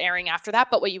this is airing after that.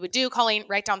 But what you would do, Colleen,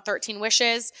 write down 13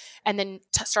 wishes, and then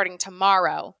starting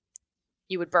tomorrow,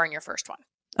 you would burn your first one.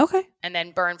 Okay. And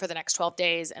then burn for the next 12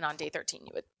 days. And on day 13,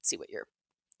 you would see what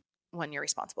one you're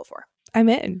responsible for. I'm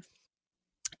in.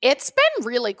 It's been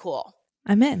really cool.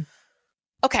 I'm in.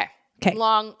 Okay.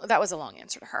 That was a long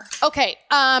answer to her. Okay.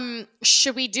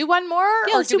 Should we do one more?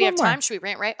 Yeah, or do we have more. time? Should we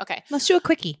rant, right? Okay. Let's do a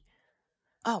quickie.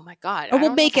 Oh my God. Or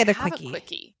we'll make it a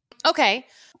quickie. Okay.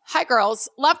 Hi, girls.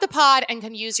 Love the pod and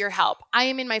can use your help. I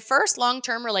am in my first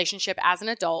long-term relationship as an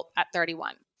adult at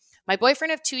 31. My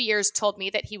boyfriend of 2 years told me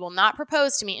that he will not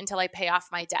propose to me until I pay off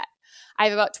my debt. I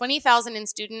have about $20,000 in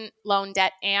student loan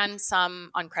debt and some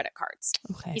on credit cards.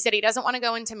 Okay. He said he doesn't want to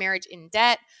go into marriage in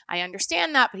debt. I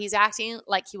understand that, but he's acting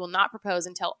like he will not propose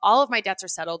until all of my debts are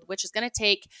settled, which is going to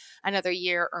take another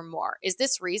year or more. Is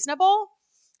this reasonable?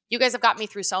 You guys have got me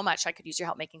through so much. I could use your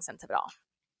help making sense of it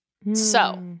all.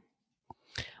 So,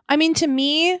 I mean, to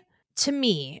me,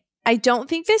 I don't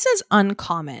think this is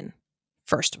uncommon,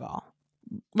 first of all.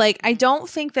 Like, I don't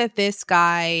think that this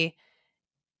guy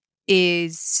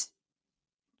is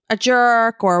a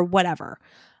jerk or whatever.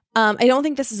 I don't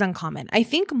think this is uncommon. I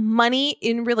think money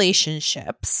in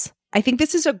relationships, I think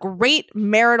this is a great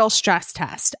marital stress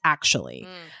test, actually,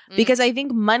 because I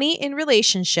think money in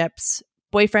relationships,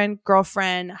 boyfriend,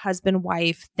 girlfriend, husband,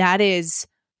 wife, that is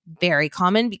very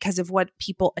common because of what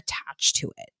people attach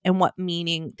to it and what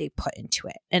meaning they put into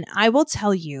it. And I will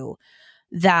tell you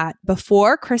that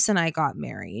before Chris and I got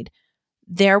married,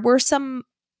 there were some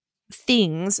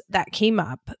things that came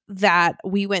up that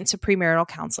we went to premarital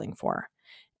counseling for.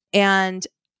 And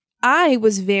I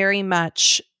was very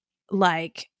much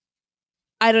like,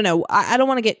 I don't know, I don't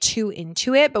want to get too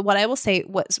into it, but what I will say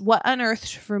was what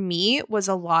unearthed for me was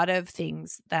a lot of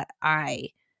things that I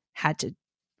had to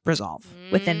resolve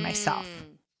within myself.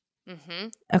 Mm-hmm.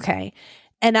 Okay.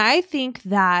 And I think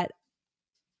that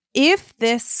if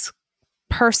this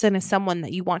person is someone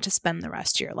that you want to spend the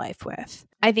rest of your life with,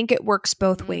 I think it works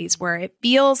both ways, where it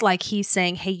feels like he's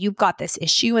saying, hey, you've got this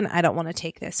issue and I don't want to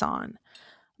take this on.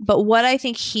 But what I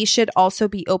think he should also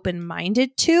be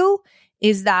open-minded to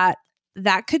is that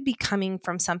could be coming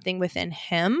from something within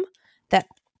him that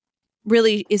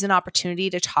really is an opportunity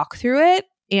to talk through it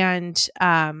and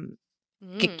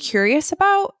get curious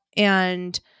about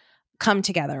and come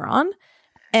together on.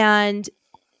 And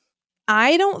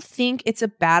I don't think it's a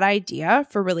bad idea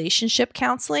for relationship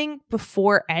counseling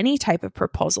before any type of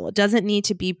proposal. It doesn't need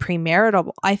to be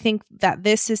premarital. I think that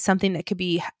this is something that could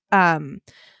be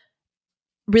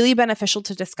really beneficial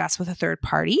to discuss with a third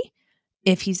party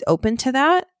if he's open to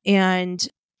that. And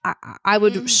I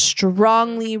would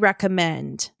strongly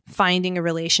recommend finding a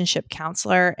relationship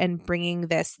counselor and bringing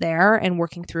this there and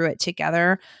working through it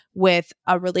together with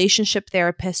a relationship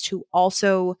therapist who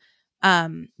also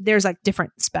there's like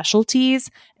different specialties,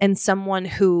 and someone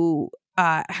who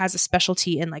has a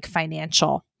specialty in like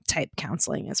financial type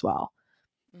counseling as well.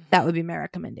 That would be my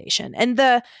recommendation.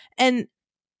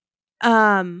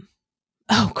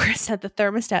 Chris said the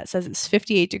thermostat says it's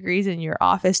 58 degrees in your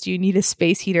office. Do you need a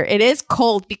space heater? It is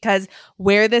cold because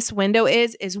where this window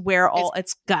is where all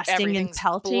it's gusting and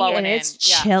pelting, and it's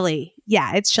chilly.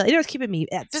 Yeah, it's chilly. It was keeping me.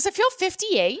 Does it feel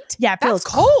 58? Yeah, it feels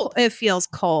cold. It feels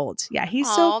cold. Yeah,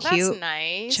 he's so cute. That's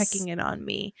nice. Checking in on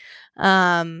me.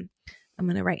 I'm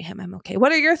gonna write him. I'm okay.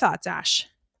 What are your thoughts, Ash?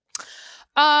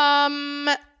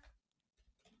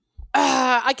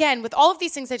 Again, with all of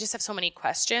these things, I just have so many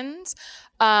questions.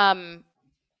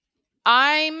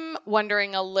 I'm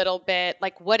wondering a little bit,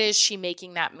 like, what is she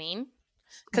making that mean?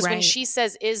 Because when she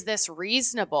says, is this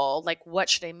reasonable? Like, what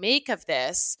should I make of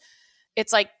this?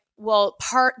 It's like, well,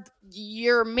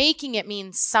 you're making it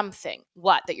mean something.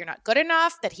 What? That you're not good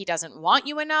enough? That he doesn't want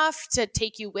you enough to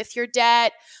take you with your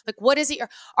debt? Like, what is it?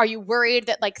 Are you worried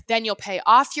that, like, then you'll pay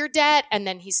off your debt and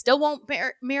then he still won't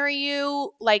marry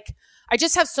you? Like, I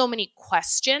just have so many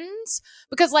questions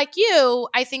because, like you,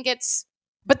 I think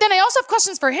but then I also have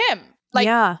questions for him.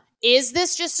 Like, is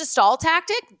this just a stall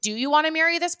tactic? Do you want to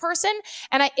marry this person?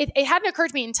 And it hadn't occurred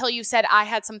to me until you said I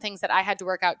had some things that I had to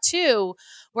work out too,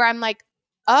 where I'm like,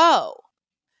 oh,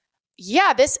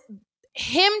 yeah,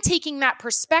 him taking that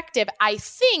perspective, I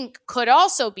think could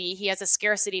also be he has a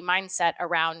scarcity mindset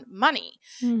around money.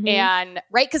 Mm-hmm. And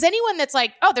because anyone that's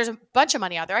like, oh, there's a bunch of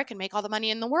money out there, I can make all the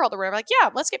money in the world or whatever. Like, yeah,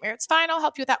 let's get married. It's fine. I'll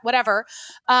help you with that, whatever.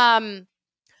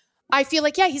 I feel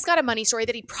like, yeah, he's got a money story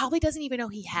that he probably doesn't even know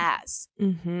he has.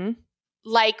 Mm-hmm.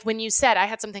 Like when you said I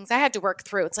had some things I had to work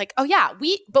through. It's like, oh yeah,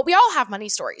 but we all have money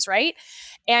stories, right?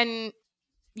 And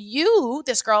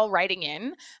this girl writing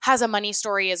in, has a money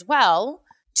story as well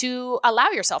to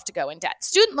allow yourself to go in debt.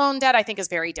 Student loan debt, I think, is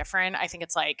very different. I think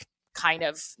it's like kind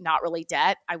of not really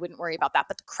debt. I wouldn't worry about that.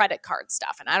 But the credit card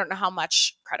stuff, and I don't know how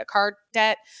much credit card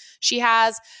debt she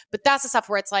has, but that's the stuff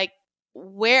where it's like,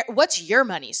 what's your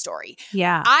money story?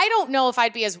 Yeah. I don't know if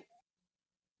I'd be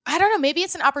I don't know, maybe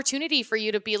it's an opportunity for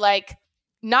you to be like,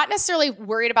 not necessarily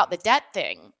worried about the debt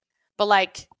thing, but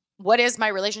like, what is my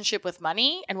relationship with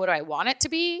money and what do I want it to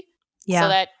be? Yeah. So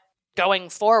that going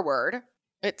forward,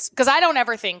 it's because I don't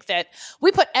ever think that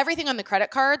we put everything on the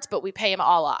credit cards, but we pay them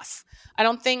all off. I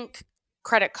don't think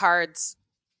credit cards,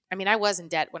 I mean, I was in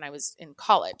debt when I was in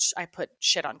college. I put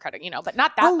shit on credit, but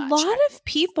not that much. A lot of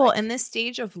people in this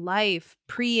stage of life,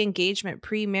 pre-engagement,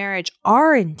 pre-marriage,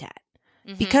 are in debt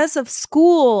because of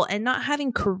school and not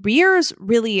having careers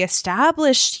really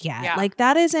established yet. Yeah. Like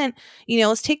that isn't,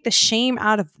 let's take the shame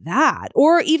out of that.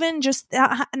 Or even just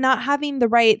not having the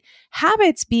right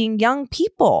habits being young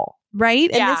people. Right.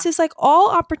 And this is like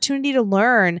all opportunity to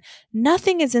learn.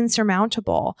 Nothing is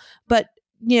insurmountable, but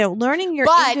learning your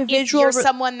individual. If you're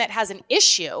someone that has an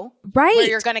issue, right, where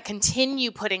you're going to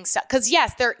continue putting stuff, because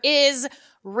yes, there is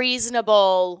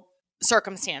reasonable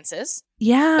circumstances.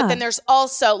 Yeah. But then there's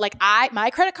also like my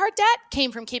credit card debt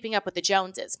came from keeping up with the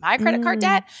Joneses. My credit card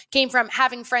debt came from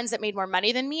having friends that made more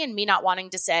money than me and me not wanting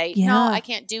to say, no, I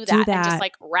can't do that. And just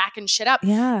like racking shit up.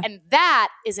 Yeah. And that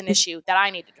is an issue that I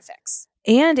needed to fix.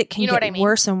 And it can get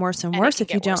worse and worse and worse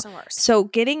if you don't. So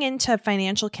getting into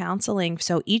financial counseling,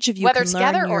 so each of you whether can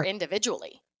together or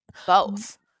individually,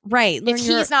 both. Right. If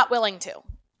he's not willing to.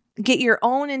 Get your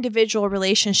own individual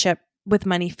relationship with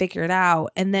money figured out,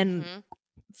 and then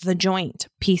the joint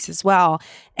piece as well.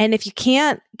 And if you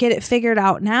can't get it figured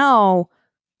out now,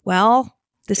 well,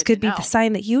 this could be the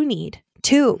sign that you need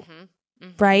too.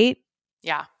 Right?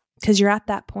 Yeah. Because you're at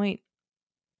that point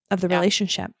of the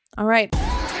relationship. All right.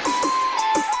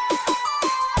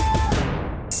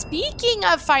 Speaking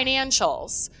of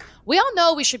financials, we all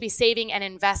know we should be saving and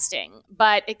investing,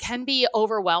 but it can be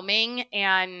overwhelming.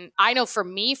 And I know for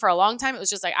me, for a long time, it was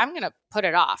just like, I'm going to put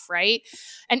it off, right?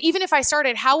 And even if I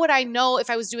started, how would I know if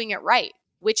I was doing it right?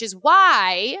 Which is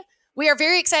why we are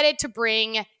very excited to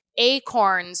bring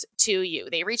Acorns to you.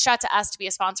 They reached out to us to be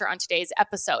a sponsor on today's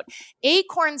episode.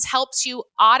 Acorns helps you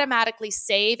automatically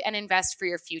save and invest for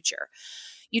your future.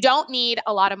 You don't need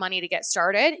a lot of money to get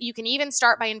started. You can even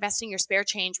start by investing your spare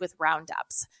change with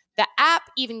Roundups. The app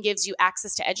even gives you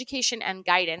access to education and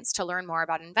guidance to learn more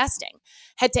about investing.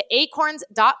 Head to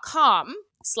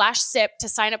acorns.com/sip to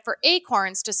sign up for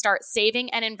Acorns to start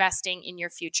saving and investing in your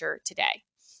future today.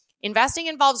 Investing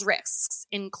involves risks,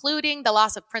 including the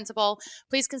loss of principal.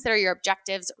 Please consider your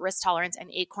objectives, risk tolerance,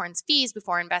 and Acorns fees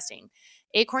before investing.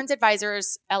 Acorns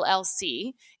Advisors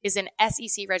LLC is an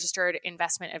SEC registered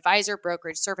investment advisor.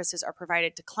 Brokerage services are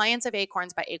provided to clients of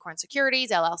Acorns by Acorn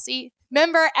Securities LLC.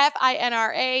 Member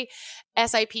FINRA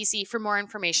SIPC. For more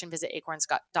information, visit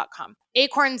acorns.com.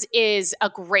 Acorns is a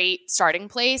great starting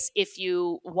place if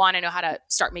you want to know how to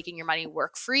start making your money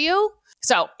work for you.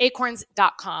 So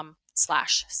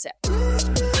acorns.com/sip.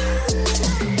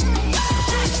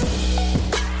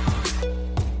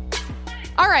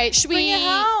 All right, should Bring we it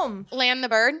home land the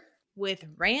bird? with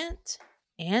rant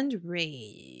and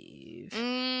rave.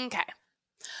 Okay.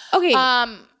 Okay,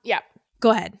 Yeah. go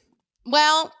ahead.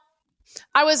 Well,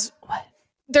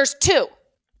 there's two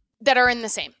that are in the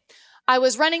same. I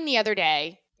was running the other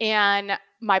day and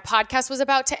my podcast was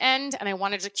about to end and I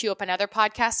wanted to queue up another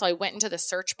podcast. So I went into the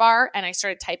search bar and I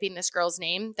started typing this girl's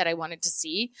name that I wanted to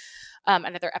see,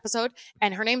 another episode.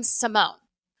 And her name's Simone.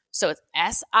 So it's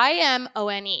Simone.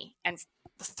 And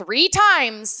 3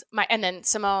 times and then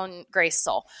Simone Grace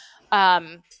Soul.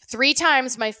 3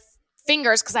 times my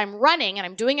fingers, because I'm running and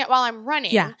I'm doing it while I'm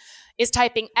running, is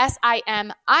typing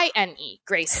SIMINE,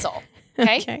 Grace Soul.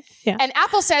 Okay. Yeah. And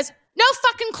Apple says, no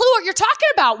fucking clue what you're talking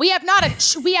about. We have not a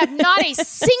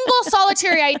single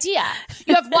solitary idea.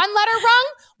 You have 1 letter wrong.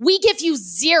 We give you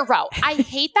 0. I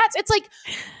hate that. It's like,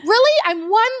 really? I'm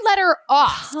 1 letter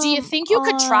off. Do you think you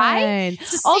could try?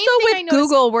 Also with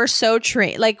Google, we're so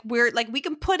trained. Like we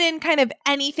can put in kind of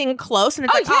anything close and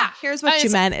it's here's what you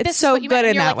meant. It's so good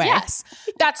in that way. Yes,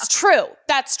 that's true.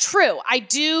 That's true. I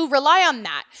do rely on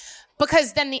that.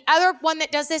 Because then the other one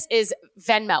that does this is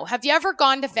Venmo. Have you ever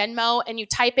gone to Venmo and you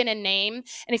type in a name?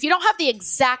 And if you don't have the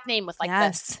exact name with like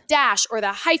the dash or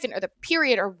the hyphen or the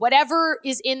period or whatever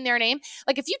is in their name,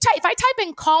 like if I type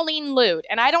in Colleen Lude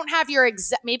and I don't have your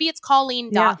exact, maybe it's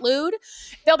Colleen.Lude,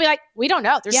 they'll be like, we don't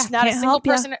know. There's not a single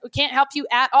person who can't help you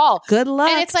at all. Good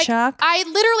luck, and it's like, Chuck. I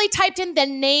literally typed in the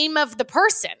name of the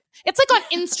person. It's like on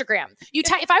Instagram.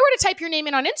 If I were to type your name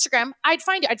in on Instagram, I'd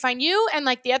find you. I'd find you and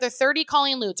like the other 30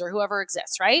 Colleen Ludes or whoever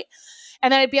exists, right?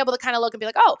 And then I'd be able to kind of look and be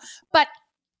like, oh, but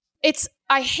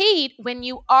I hate when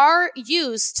you are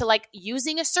used to like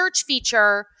using a search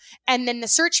feature and then the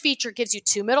search feature gives you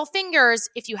 2 middle fingers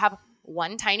if you have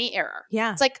 1 tiny error.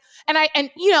 Yeah. It's like, and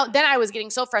then I was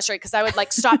getting so frustrated because I would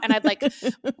like stop and I'd like,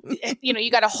 you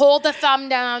got to hold the thumb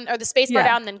down or the space bar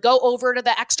down, then go over to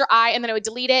the extra I, and then I would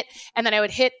delete it. And then I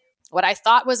would hit what I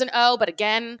thought was an O, but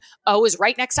again, O is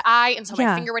right next to I. And so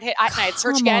my finger would hit I, and I'd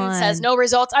search again, and says no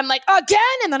results. I'm like, again.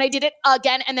 And then I did it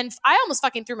again. And then I almost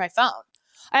fucking threw my phone.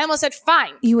 I almost said,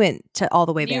 fine. You went to all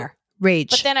the way there. Rage.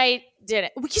 But then I did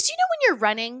it. Because when you're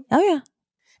running. Oh, yeah.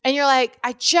 And you're like,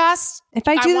 if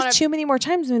I do this too many more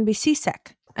times, I'm going to be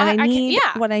seasick. And I need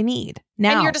what I need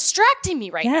now. And you're distracting me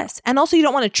right now. Yes. And also you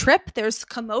don't want to trip. There's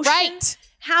commotion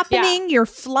happening. You're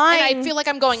flying. And I feel like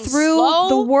I'm going through slow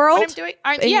the world. What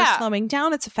I'm doing. You're slowing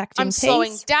down. It's affecting pace.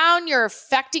 Slowing down. You're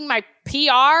affecting my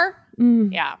PR.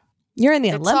 Yeah. You're in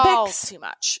the Olympics. All too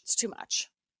much. It's too much.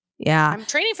 Yeah. I'm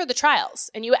training for the trials.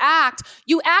 And you act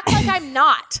like I'm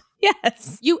not.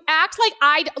 Yes. You act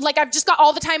like I've just got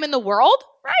all the time in the world.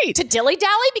 Right. To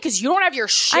dilly-dally because you don't have your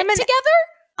shit together.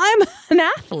 I'm an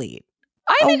athlete.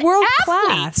 I'm world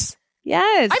class.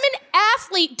 Yes. I'm an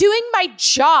athlete doing my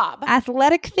job.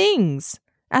 Athletic things.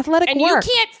 Athletic work. And you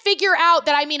can't figure out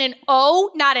that I mean an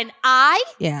O, not an I.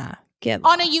 Yeah. Get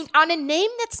on a name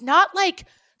that's not like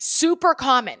super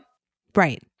common.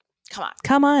 Right.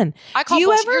 Come on. I call Do you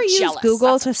bullshit. ever use jealous.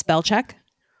 Google to spell check?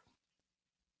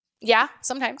 Yeah,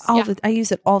 sometimes. I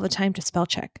use it all the time to spell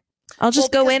check. I'll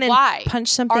just go in and punch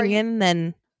something in,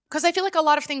 then. Because I feel like a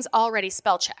lot of things already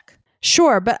spell check.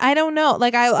 Sure, but I don't know.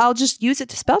 Like I'll just use it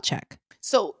to spell check.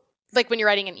 So, like when you're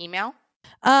writing an email.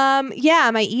 Yeah,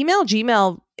 my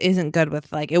Gmail isn't good with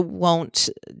it won't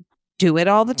do it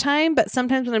all the time. But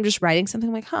sometimes when I'm just writing something,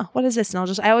 I'm like, what is this?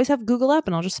 And I always have Google up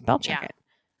and I'll just spell check it.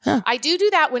 Huh. I do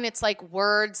that when it's like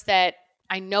words that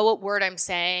I know what word I'm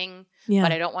saying,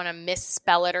 but I don't want to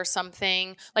misspell it or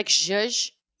something. Like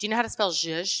zhuzh. Do you know how to spell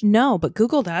zhuzh? No, but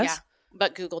Google does. Yeah,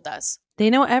 but Google does. They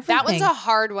know everything. That one's a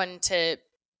hard one to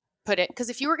put it.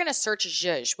 Because if you were going to search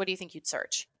zhuzh, what do you think you'd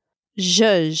search?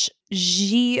 Zhuzh.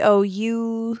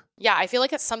 G-O-U. Yeah, I feel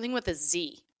like it's something with a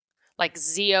Z. Like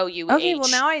Z-O-U-H. Okay, well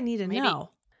now I need to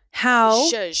know. How?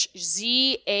 Zhuzh.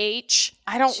 Z-H.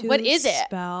 I don't, what is it?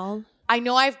 Spell. I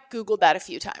know I've Googled that a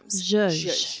few times.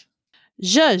 Zhuzh.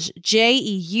 Zhuzh.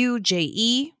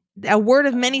 J-E-U-J-E. A word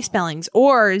of many spellings.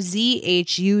 Or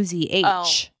Z-H-U-Z-H.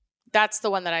 Oh, that's the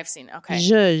one that I've seen. Okay.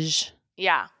 Zhuzh.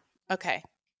 Yeah. Okay.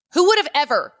 Who would have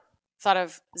ever thought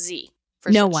of Z for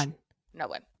No zhuzh? one. No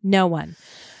one. No one.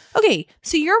 Okay,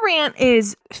 so your rant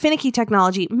is finicky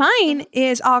technology. Mine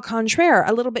is au contraire,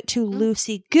 a little bit too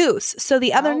loosey goose. So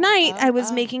the other night, I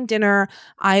was making dinner.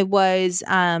 I was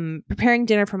preparing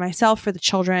dinner for myself, for the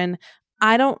children.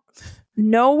 I don't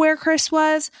know where Chris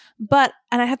was, and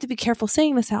I have to be careful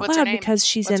saying this out loud because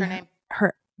she's What's in her name?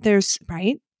 There's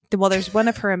there's one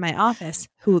of her in my office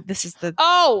who this is the.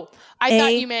 Oh, I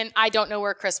thought you meant I don't know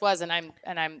where Chris was, and I'm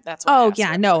that's. What Oh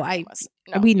yeah, no,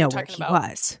 we know where he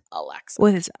was. Alexa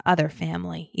with his other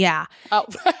family. Yeah. Oh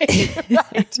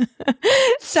right.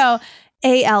 So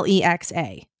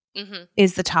Alexa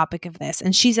is the topic of this,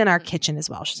 and she's in our kitchen as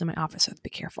well. She's in my office, so be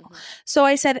careful. So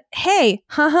I said, "Hey,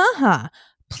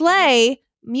 play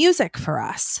music for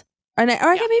us." And maybe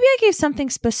I gave something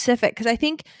specific because I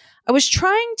think I was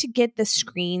trying to get the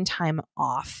screen time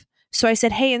off. So I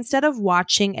said, "Hey, instead of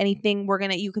watching anything,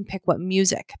 you can pick what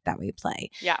music that we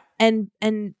play." Yeah. And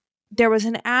there was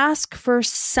an ask for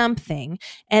something,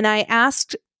 and I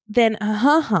asked then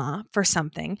for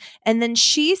something, and then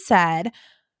she said,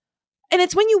 and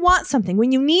it's when you want something,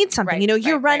 when you need something,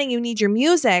 you're running, you need your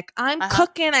music. I'm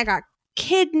cooking. I got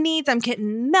kid needs. I'm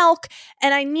getting milk,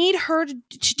 and I need her to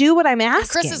do what I'm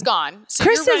asking. Chris is gone. So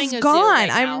Chris is gone.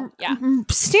 I'm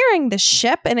steering the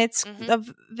ship, and it's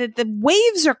the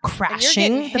waves are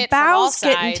crashing. The bow's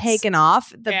getting taken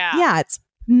off. It's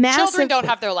massive. Children don't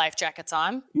have their life jackets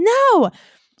on. No,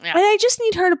 and I just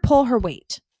need her to pull her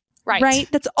weight. Right.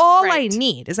 That's all I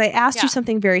need is I asked you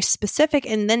something very specific,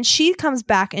 and then she comes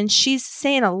back and she's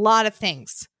saying a lot of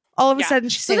things. All of a sudden,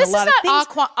 she's saying a lot of things.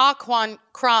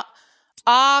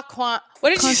 What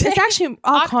did you say? It's actually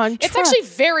it's actually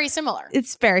very similar.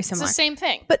 It's very similar. It's the same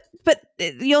thing. But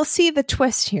you'll see the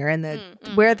twist here and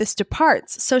where this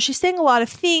departs. So she's saying a lot of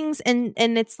things, and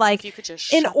it's like,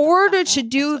 in order to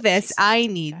do this, I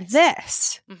need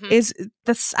this. Is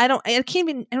this? I don't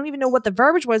even know what the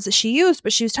verbiage was that she used,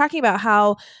 but she was talking about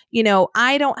how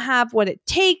I don't have what it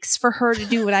takes for her to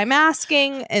do what I'm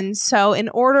asking, and so in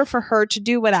order for her to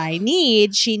do what I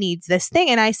need, she needs this thing.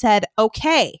 And I said,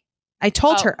 okay. I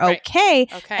told her, okay.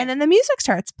 And then the music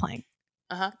starts playing.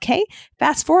 Okay.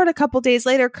 Fast forward a couple days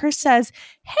later, Chris says,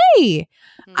 hey,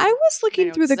 I was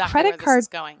looking through the credit card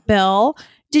bill.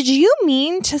 Did you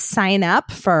mean to sign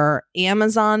up for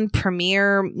Amazon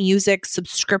Premier Music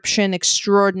subscription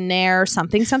extraordinaire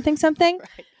something? Right.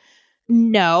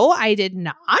 No, I did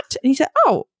not. And he said,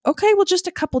 oh, okay. Well, just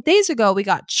a couple days ago, we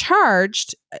got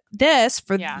charged this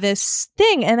for this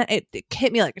thing. And it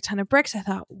hit me like a ton of bricks. I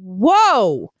thought,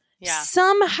 whoa. Yeah.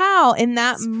 Somehow in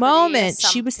that moment,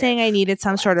 she was saying I needed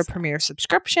some sort of Premier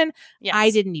subscription. Yes.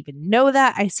 I didn't even know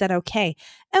that. I said, okay.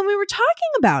 And we were talking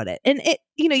about it. And it,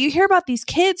 you hear about these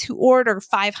kids who order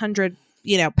 500,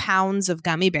 pounds of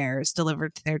gummy bears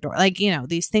delivered to their door. Like,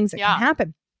 these things that can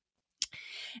happen.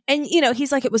 And,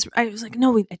 he's like, I was like,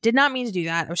 no, I did not mean to do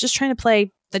that. I was just trying to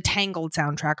play the Tangled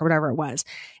soundtrack or whatever it was.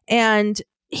 And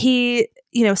he,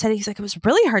 said, he's like, it was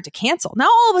really hard to cancel. Now,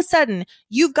 all of a sudden,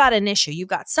 you've got an issue. You've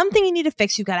got something you need to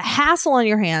fix. You've got a hassle on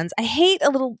your hands. I hate a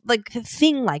little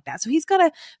thing like that. So he's got to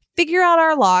figure out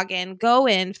our login, go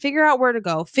in, figure out where to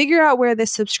go, figure out where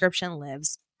this subscription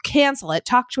lives, cancel it,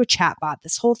 talk to a chatbot,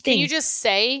 this whole thing. Can you just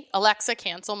say, Alexa,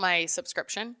 cancel my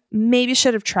subscription? Maybe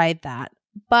should have tried that.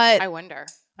 But I wonder.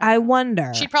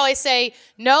 She'd probably say,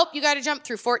 nope, you got to jump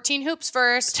through 14 hoops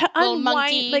first. To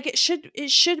unwind, it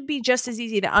should be just as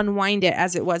easy to unwind it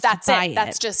as it was to buy it.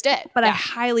 That's just it. But I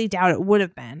highly doubt it would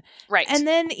have been. Right. And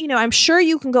then, I'm sure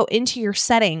you can go into your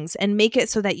settings and make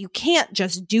it so that you can't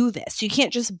just do this. You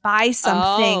can't just buy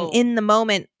something in the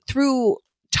moment through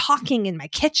talking in my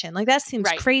kitchen. Like that seems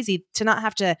crazy to not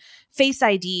have to Face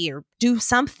ID or do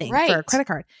something for a credit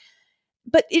card.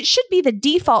 But it should be the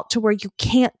default to where you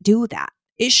can't do that.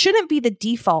 It shouldn't be the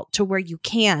default to where you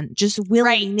can just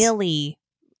willy-nilly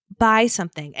buy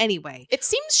something. Anyway. It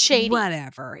seems shady.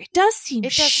 Whatever. It does seem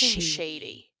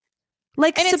shady.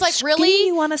 Like, and it's like, really?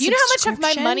 You know how much of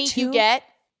my money you get?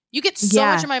 You get so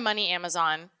much of my money,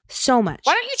 Amazon. So much.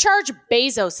 Why don't you charge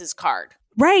Bezos's card?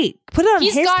 Right. Put it on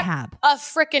his tab. He's got a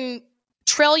freaking $1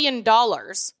 trillion.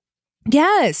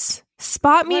 Yes.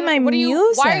 Spot me my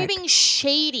music. Why are you being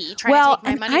shady trying to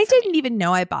take my money I didn't even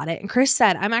know I bought it. And Chris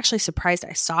said, I'm actually surprised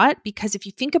I saw it because if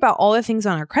you think about all the things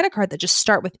on our credit card that just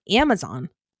start with Amazon.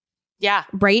 Yeah.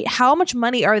 Right? How much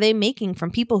money are they making from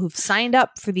people who've signed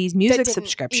up for these music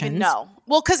subscriptions? No.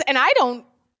 Well,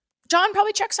 John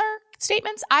probably checks our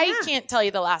statements. I can't tell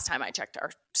you the last time I checked our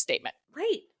statement.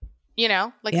 Right.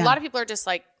 A lot of people are just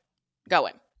like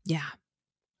going. Yeah.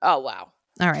 Oh, wow.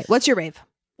 All right. What's your rave?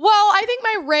 Well, I think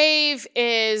my rave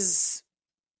is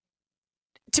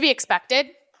to be expected.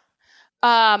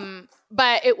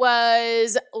 But it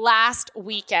was last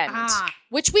weekend,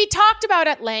 which we talked about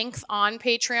at length on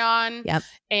Patreon. Yep.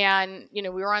 And, we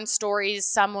were on stories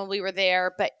some when we were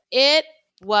there. But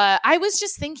I was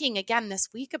just thinking again this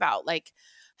week about like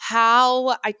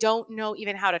how I don't know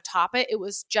even how to top it. It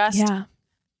was just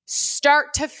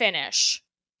start to finish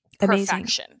perfection.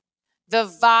 Amazing.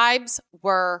 The vibes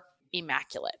were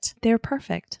immaculate. They're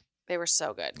perfect. They were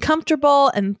so good. Comfortable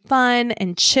and fun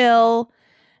and chill.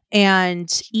 And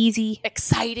easy.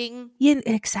 Exciting. Yeah,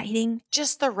 exciting.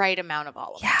 Just the right amount of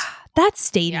all of it. Yeah. That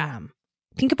stadium.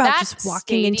 Think about just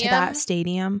walking into that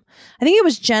stadium. I think it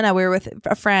was Jenna. We were with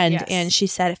a friend and she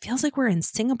said, it feels like we're in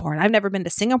Singapore. And I've never been to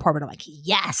Singapore, but I'm like,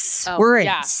 yes, we're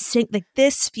in like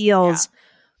this feels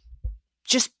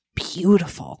just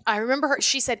beautiful. I remember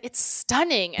she said, it's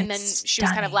stunning. And then she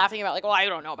was kind of laughing about like, well, I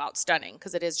don't know about stunning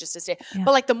because it is just a stadium. Yeah.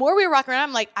 But like the more we were walking around,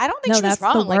 I'm like, I don't think she was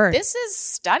wrong. Like this is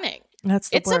stunning. That's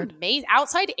the word. It's amazing.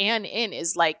 Outside and in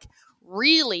is like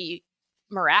really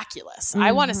miraculous.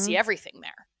 I want to see everything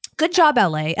there. Good job,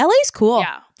 LA. LA's cool.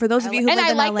 Yeah. For those of you who live in LA.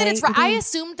 And I like that it's I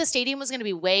assumed the stadium was going to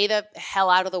be way the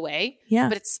hell out of the way. Yeah.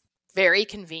 But it's very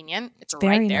convenient. It's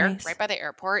right there, right by the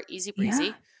airport. Easy breezy.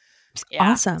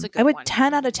 Yeah. It's awesome. I would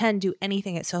 10 out of 10 do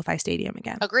anything at SoFi Stadium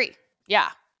again. Agree. Yeah.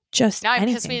 Just now I'm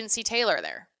anything. pissed we didn't see Taylor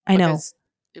there. I know.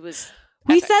 It was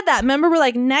we said that. Remember, we're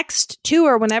like, next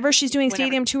tour, whenever she's doing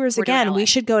stadium tours again, we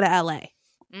should go to LA.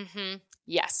 Mm-hmm.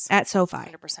 Yes. At SoFi.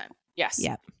 100%. Yes.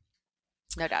 Yep.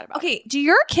 No doubt about it. Okay. Do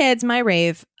your kids, my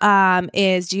rave, do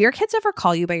your kids ever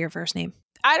call you by your first name?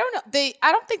 I don't know.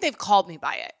 I don't think they've called me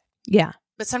by it. Yeah.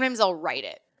 But sometimes they'll write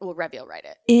it. Well, Rebby will write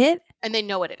it. And they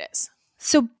know what it is.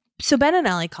 So Ben and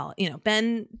Ellie call it,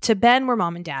 Ben we're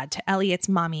mom and dad. To Ellie, it's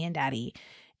mommy and daddy.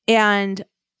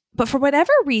 But for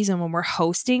whatever reason, when we're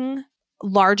hosting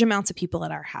large amounts of people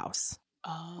at our house.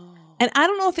 Oh. And I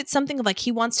don't know if it's something of like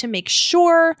he wants to make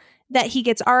sure that he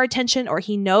gets our attention or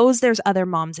he knows there's other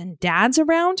moms and dads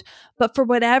around. But for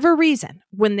whatever reason,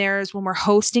 when we're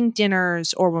hosting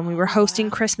dinners or when we were hosting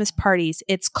Christmas parties,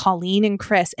 it's Colleen and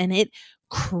Chris, and it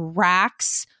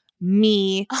cracks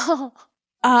me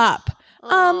up.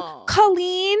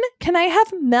 Colleen, can I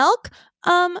have milk?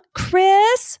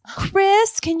 Chris,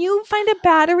 can you find a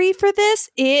battery for this?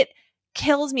 It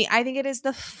kills me. I think it is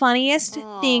the funniest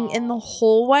thing in the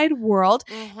whole wide world.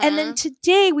 Mm-hmm. And then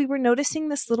today we were noticing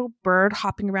this little bird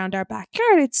hopping around our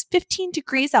backyard. It's 15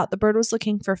 degrees out. The bird was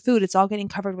looking for food. It's all getting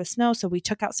covered with snow. So we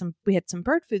had some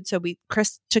bird food. So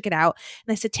Chris took it out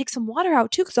and I said, take some water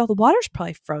out too, because all the water's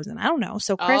probably frozen. I don't know.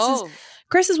 So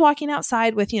Chris is walking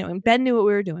outside with, and Ben knew what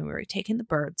we were doing. We were taking the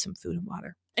bird some food and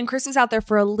water. And Chris was out there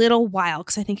for a little while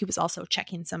because I think he was also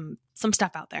checking some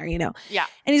stuff out there, Yeah.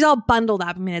 And he's all bundled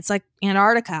up. I mean, it's like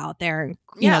Antarctica out there. And,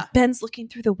 Ben's looking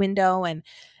through the window and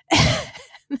I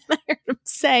heard him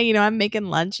say, I'm making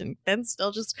lunch and Ben's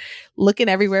still just looking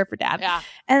everywhere for dad. Yeah.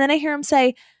 And then I hear him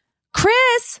say,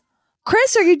 Chris,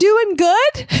 are you doing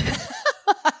good?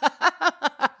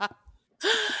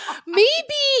 Maybe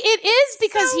it is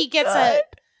because he gets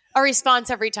a response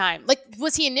every time. Like,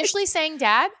 was he initially saying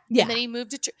dad? Yeah. And then he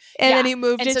moved to then he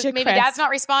moved into maybe Chris. Dad's not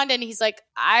responding. He's like,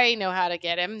 I know how to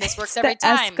get him. This works every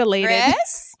time. Escalated.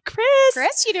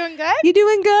 Chris, you doing good? You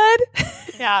doing good?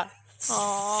 Yeah.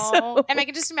 Oh. And I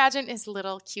can just imagine his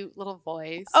cute little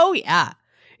voice. Oh yeah.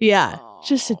 Yeah. Aww.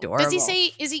 Just adorable. Does he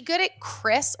say, is he good at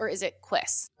Chris or is it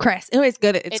Quiss? Chris. Oh, he's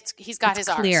good at he's got his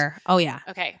clear. R's. Oh yeah.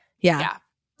 Okay. Yeah.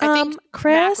 I think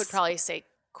Chris Mac would probably say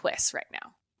Quiss right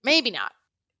now. Maybe not.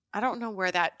 I don't know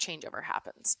where that changeover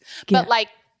happens. Yeah. But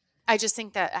I just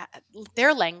think that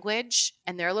their language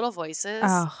and their little voices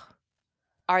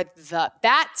are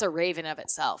that's a rave in of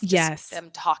itself. Just yes. them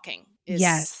talking.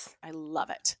 Yes. I love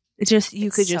it. It's just,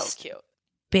 you could so just cute.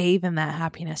 bathe in that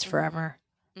happiness forever.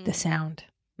 Mm-hmm. The sound.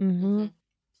 Mm-hmm.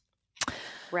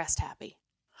 Rest happy.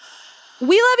 We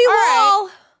love you all.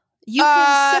 You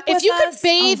can sip with if you us. could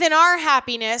bathe in our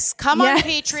happiness, come on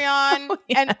Patreon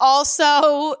and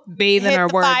also bathe in our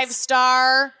words.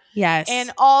 5-star. Yes.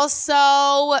 And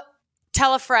also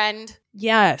tell a friend.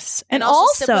 Yes. And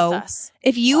also sip with also us.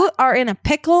 if you are in a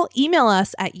pickle, email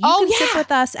us at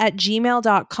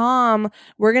youcansipwithus@gmail.com.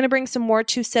 We're going to bring some more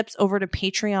 2 Sips over to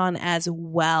Patreon as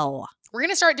well. We're going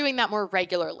to start doing that more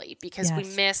regularly because we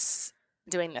miss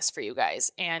doing this for you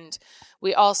guys. And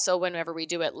we also, whenever we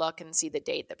do it, look and see the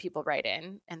date that people write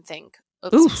in and think,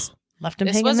 oops, left him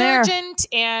this hanging was there. Urgent,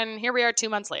 and here we are 2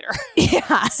 months later.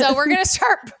 Yeah. So we're going to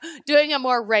start doing it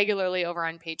more regularly over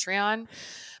on Patreon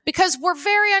because we're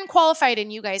very unqualified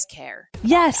and you guys care.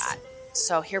 Yes.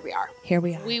 So here we are.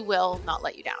 We will not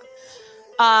let you down.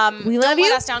 We love don't you.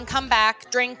 Let us down. Come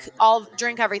back. Drink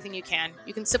everything you can.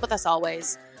 You can sip with us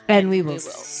always. And we will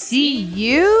see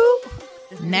you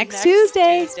next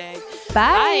Tuesday.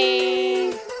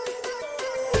 Bye.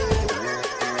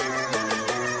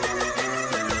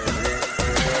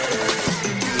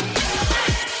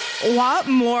 Want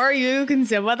more? You can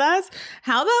sit with us.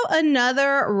 How about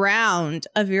another round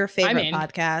of your favorite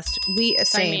podcast?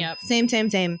 Sign me up. Same.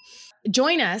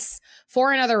 Join us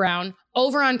for another round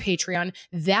over on Patreon.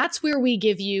 That's where we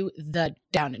give you the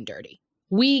down and dirty.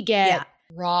 We get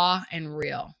raw and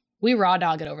real. We raw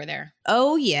dog it over there.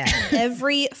 Oh, yeah.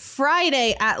 Every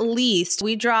Friday, at least,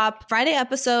 we drop Friday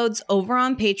episodes over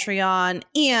on Patreon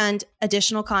and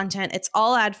additional content. It's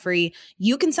all ad free.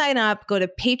 You can sign up. Go to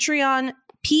Patreon,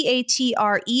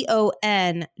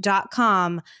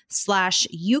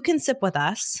 patreon.com/You Can Sip With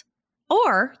Us,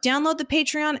 or download the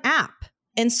Patreon app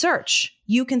and search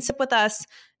You Can Sip With Us.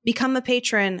 Become a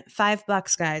patron.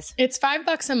 $5, guys. It's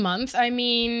 $5 a month. I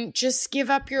mean, just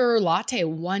give up your latte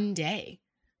one day.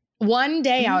 One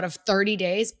day out of 30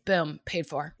 days, boom, paid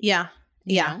for. Yeah.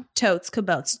 You know? Totes,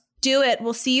 kabotes. Do it.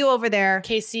 We'll see you over there.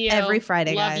 KCO. Every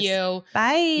Friday, Love guys. you.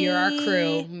 Bye. You're our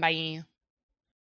crew. Bye.